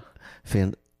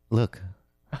fin? Look,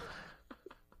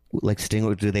 like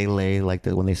stingray. Do they lay like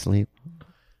that when they sleep?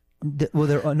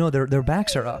 Their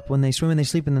backs are up when they swim and they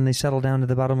sleep, and then they settle down to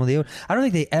the bottom of the ocean. I don't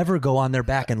think they ever go on their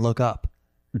back and look up.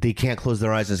 They can't close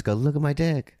their eyes and just go, look at my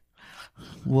dick.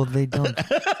 Well, they don't.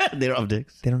 They don't have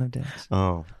dicks. They don't have dicks.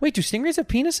 Oh, wait, do stingrays have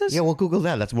penises? yeah. Well, Google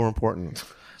that. That's more important.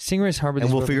 Stingrays harbor these.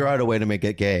 And we'll figure out a way to make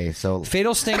it gay. So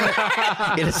fatal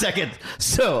stingray in a second.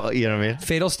 So you know what I mean.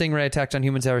 Fatal stingray attacks on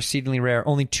humans are exceedingly rare.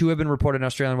 Only 2 have been reported in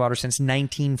Australian waters since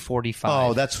 1945.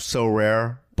 Oh, that's so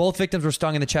rare. Both victims were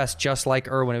stung in the chest, just like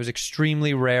Irwin. It was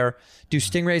extremely rare. Do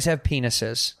stingrays have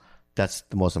penises? That's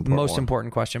the most important.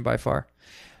 Important question by far.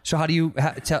 So how do you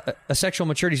a sexual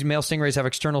maturity? Male stingrays have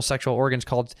external sexual organs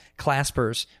called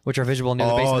claspers, which are visible near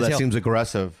the base of the tail. Oh, that seems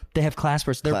aggressive. They have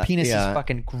claspers. Their penises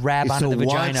fucking grab onto the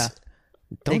vagina.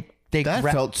 They that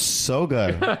felt so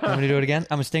good. You want me to do it again?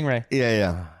 I'm a stingray.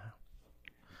 Yeah.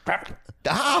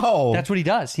 Ow! That's what he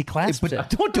does. He clasps it.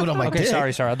 Don't do it on my dick.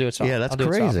 Sorry. I'll do it soft. Yeah, that's I'll do it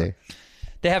crazy. softer.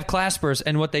 They have claspers,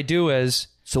 and what they do is...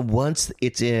 So once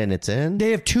it's in, it's in?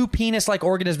 They have 2 penis-like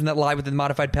organisms that lie within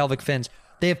modified pelvic fins.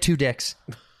 They have 2 dicks.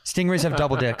 Stingrays have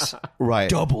double dicks. Right.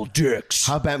 Double dicks.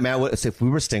 How mad if we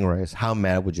were stingrays, how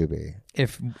mad would you be?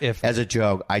 If as a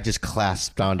joke, I just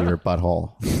clasped onto your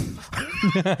butthole.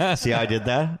 See how I did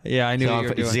that? Yeah, I knew what you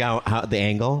were doing. See how the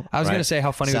angle? I was going to say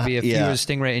how funny it would be if you was a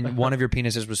stingray and one of your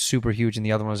penises was super huge and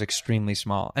the other one was extremely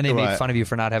small. And they made fun of you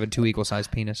for not having 2 equal-sized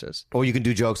penises. Or you can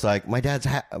do jokes like, my dad's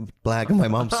black and my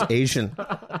mom's Asian.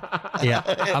 Yeah,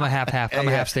 I'm a half-half. I'm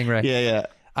a half stingray. Yeah.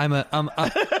 I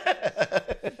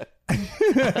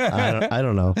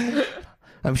don't know.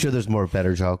 I'm sure there's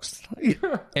better jokes.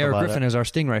 Eric Griffin is our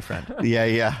stingray friend.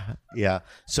 Yeah.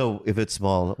 So if it's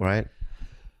small, right?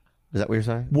 Is that what you're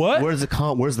saying? What? Where's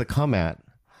the cum at?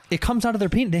 It comes out of their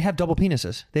penis. They have double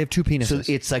penises. They have 2 penises.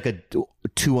 So it's like a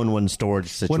 2-on-1 storage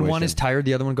situation. When one is tired,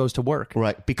 the other one goes to work.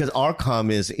 Right. Because our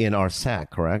cum is in our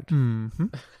sac, correct? Mm-hmm.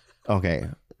 Okay.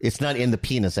 It's not in the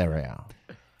penis area.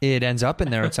 It ends up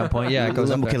in there at some point. Yeah, it goes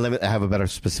up Okay, there. let me have a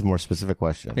more specific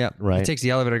question. Yeah. Right. It takes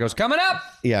the elevator, goes, coming up!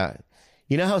 Yeah.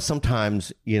 You know how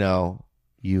sometimes,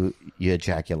 you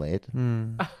ejaculate?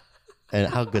 And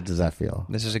how good does that feel?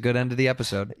 This is a good end of the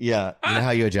episode. Yeah. You know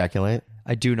how you ejaculate?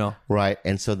 I do know. Right.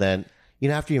 And so then,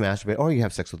 after you masturbate or you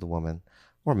have sex with a woman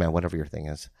or man, whatever your thing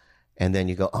is, and then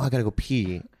you go, oh, I got to go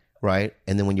pee, right?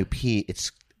 And then when you pee,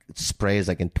 it sprays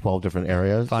like in 12 different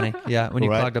areas. Funny. Yeah, when you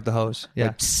clogged up the hose. Yeah.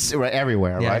 Like, right,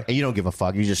 everywhere, Yeah. right? And you don't give a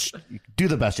fuck. You just do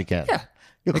the best you can. Yeah.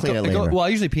 You'll clean it later. Well, I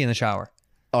usually pee in the shower.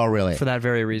 Oh, really? For that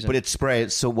very reason. But it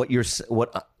sprays. So what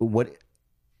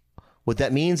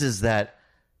that means is that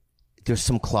there's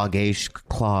some clogging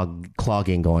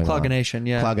going on.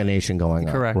 Clogination going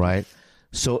on. Correct. Right?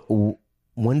 So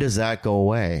when does that go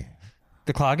away?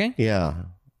 The clogging? Yeah.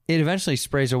 It eventually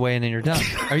sprays away and then you're done.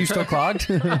 Are you still clogged?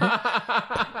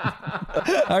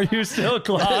 Are you still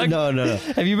clogged? No.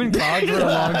 Have you been clogged for a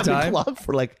long I've time? been clogged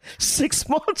for like 6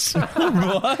 months.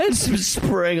 What? It's been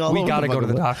spraying all over. We got to go to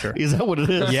the doctor. Is that what it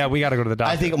is? Yeah, we got to go to the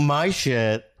doctor. I think my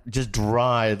shit just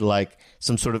dried like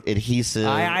some sort of adhesive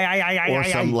or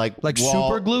some like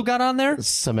super glue got on there?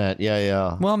 Cement.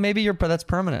 Yeah. Well, maybe that's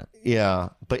permanent. Yeah,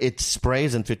 but it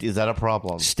sprays in 50. Is that a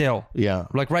problem? Still. Yeah.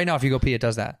 Like right now, if you go pee, it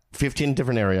does that. 15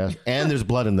 different areas, and there's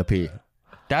blood in the pee.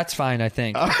 That's fine, I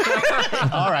think. All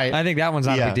right. I think that one's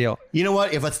not a big deal. You know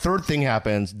what? If a third thing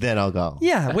happens, then I'll go.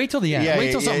 Yeah, wait till the end.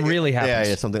 Wait till something really happens.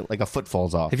 Yeah, something like a foot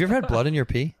falls off. Have you ever had blood in your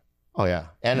pee? Oh, yeah.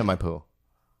 And in my poo.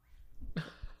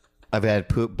 I've had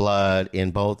poop blood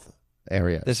in both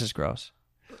areas. This is gross.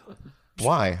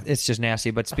 Why? It's just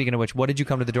nasty. But speaking of which, what did you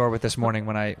come to the door with this morning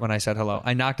when I said hello?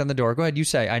 I knocked on the door. Go ahead, you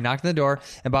say. I knocked on the door,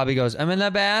 and Bobby goes, "I'm in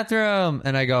the bathroom,"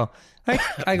 and I go,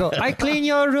 "I clean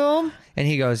your room," and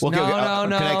he goes, Okay, "No, okay, no,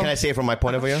 no." Can I say it from my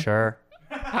point of view? Sure.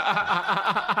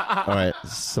 All right.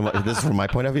 So this is from my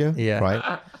point of view. Yeah.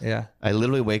 Right. Yeah. I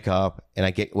literally wake up and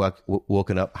I get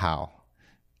woken up. How?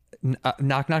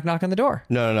 Knock on the door.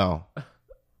 No.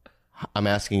 I'm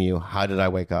asking you, how did I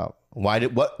wake up?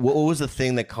 What was the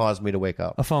thing that caused me to wake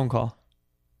up? A phone call.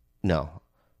 No,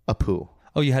 a poo.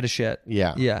 Oh, you had a shit.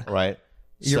 Yeah. Yeah. Right.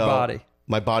 Your body.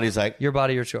 My body's like your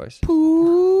body, your choice.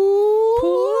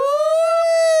 Poo.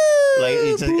 Like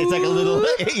it's like a little,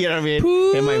 you know what I mean?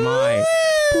 Poo. In my mind.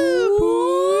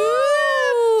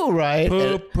 Poo. Right.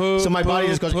 Poo. So my body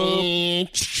just goes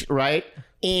right.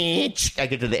 I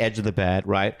get to the edge of the bed,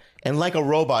 right, and like a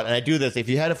robot, and I do this. If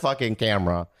you had a fucking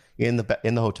camera in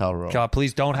the hotel room, God,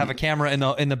 please don't have a camera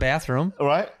in the bathroom,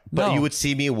 right? But No. you would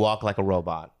see me walk like a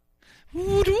robot,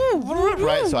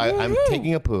 right? So I'm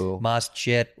taking a poo, must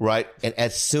shit, right, and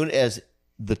as soon as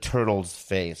the turtle's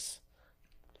face,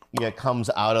 comes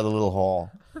out of the little hole,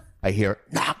 I hear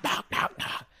knock,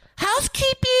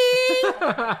 housekeeping.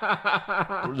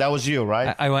 That was you,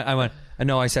 right? I went.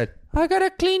 No, I said, I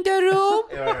gotta clean the room.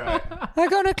 Right. I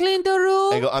gotta clean the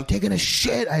room. I go, I'm taking a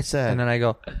shit, I said. And then I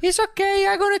go, it's okay,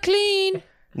 I'm gonna clean.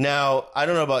 Now, I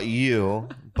don't know about you,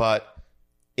 but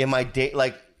in my day,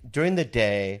 like during the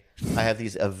day, I have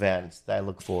these events that I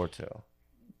look forward to.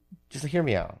 Just hear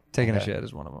me out. Taking a shit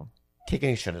is one of them.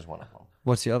 Taking a shit is one of them.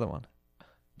 What's the other one?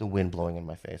 The wind blowing in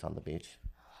my face on the beach.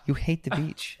 You hate the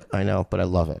beach. I know, but I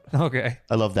love it. Okay.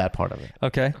 I love that part of it.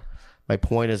 Okay. My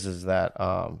point is that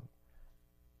I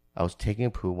was taking a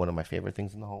poo, one of my favorite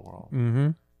things in the whole world. Mm-hmm.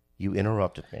 You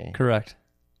interrupted me. Correct.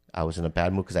 I was in a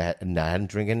bad mood because I hadn't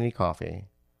drinking any coffee.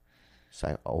 So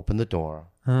I opened the door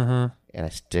Mm-hmm. and I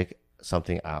stick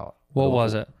something out. What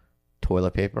was it?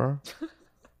 Toilet paper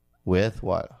with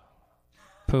what?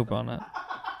 Poop on it.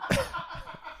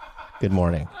 Good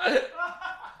morning.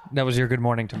 That was your good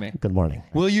morning to me. Good morning.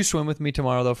 Will you swim with me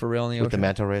tomorrow, though, for real in the With ocean? the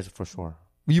manta rays, for sure.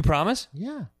 You promise?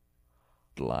 Yeah.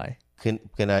 Lie. Can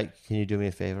you do me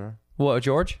a favor? What,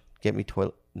 George? Get me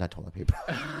not toilet paper.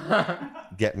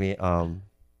 Get me a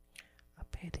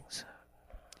bathing suit.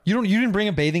 You didn't bring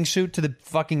a bathing suit to the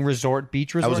fucking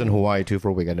beach resort? I was in Hawaii too for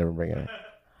a week. I never bring it.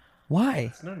 Why?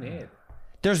 There's no need.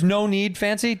 There's no need,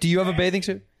 Fancy? Do you have a bathing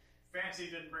suit? Fancy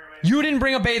didn't bring a You didn't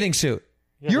bring a bathing suit.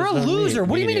 Yeah, You're a there's no loser. need.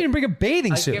 What do you mean you didn't bring a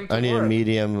bathing suit? I need a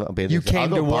medium bathing You suit. I'll came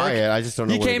go to buy work. it. I just don't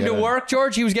know. You where came to to get it. work,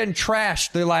 George. He was getting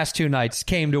trashed the last 2 nights.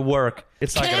 Came to work.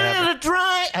 It's not gonna happen. Canada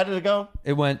Dry. How did it go?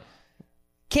 It went.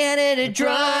 Canada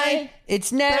Dry.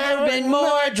 It's never been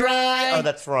more dry. Oh,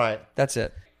 that's right. That's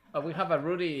it. We have a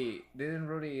Rudy. Didn't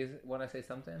Rudy want to say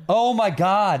something? Oh my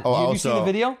God! Oh, Did you see the also-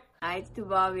 video? Hi to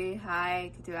Bobby.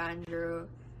 Hi to Andrew.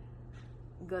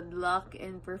 Good luck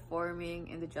in performing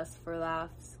in the Just for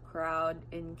Laughs crowd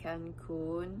in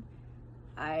Cancun.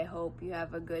 I hope you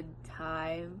have a good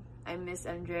time. I miss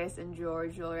Andres and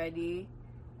George already.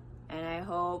 And I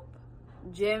hope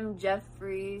Jim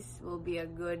Jeffries will be a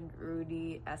good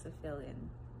Rudy as a fill-in.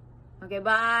 Okay,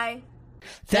 bye.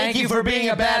 Thank you for being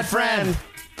a bad friend.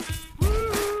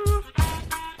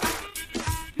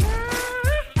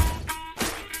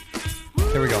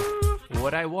 Here we go.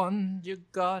 What I want, you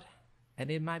got, and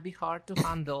it might be hard to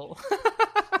handle.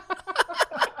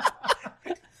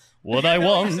 What I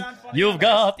want, you've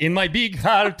got in my big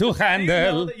heart to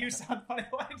handle. that you sound funny.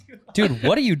 Why do you Dude,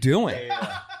 what are you doing?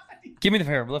 Give me the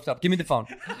phone. Lift up. Give me the phone.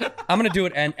 I'm going to do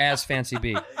it as Fancy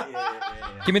B.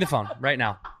 Give me the phone right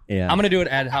now. Yeah. I'm going to do it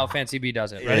at how Fancy B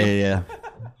does it. Ready? Yeah.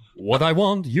 What I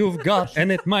want, you've got,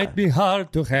 and it might be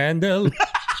hard to handle.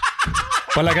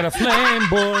 But like a flame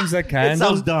burns the candle. It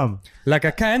sounds dumb. Like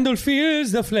a candle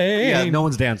feels the flame. Yeah, no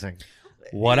one's dancing.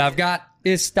 What I've got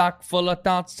is stock full of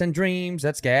thoughts and dreams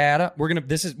that scatter.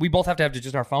 We both have to have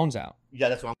just our phones out. Yeah,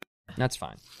 that's what That's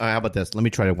fine. All right, how about this? Let me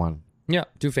try it one. Yeah,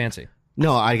 do Fancy.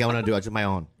 No, I want to do it. Just my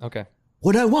own. Okay.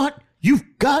 What I want, you've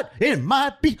got. It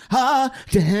might be hard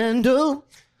to handle.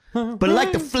 But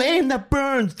like the flame that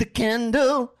burns the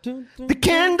candle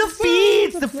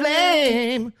feeds the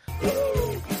flame.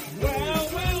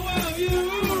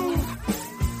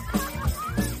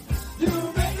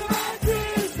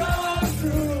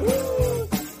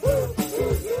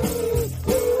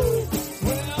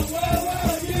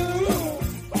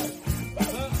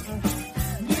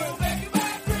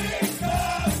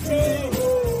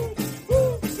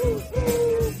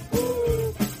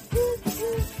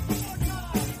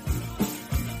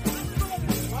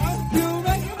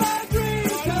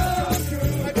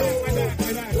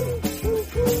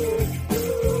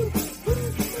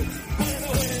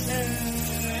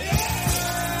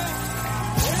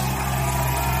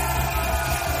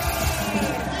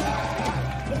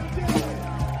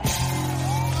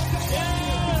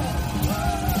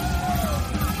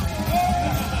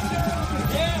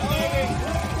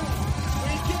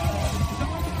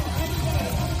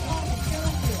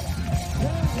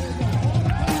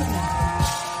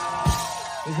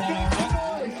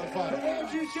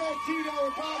 T-shirt, Tito,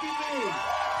 and Bobby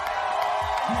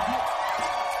Lee.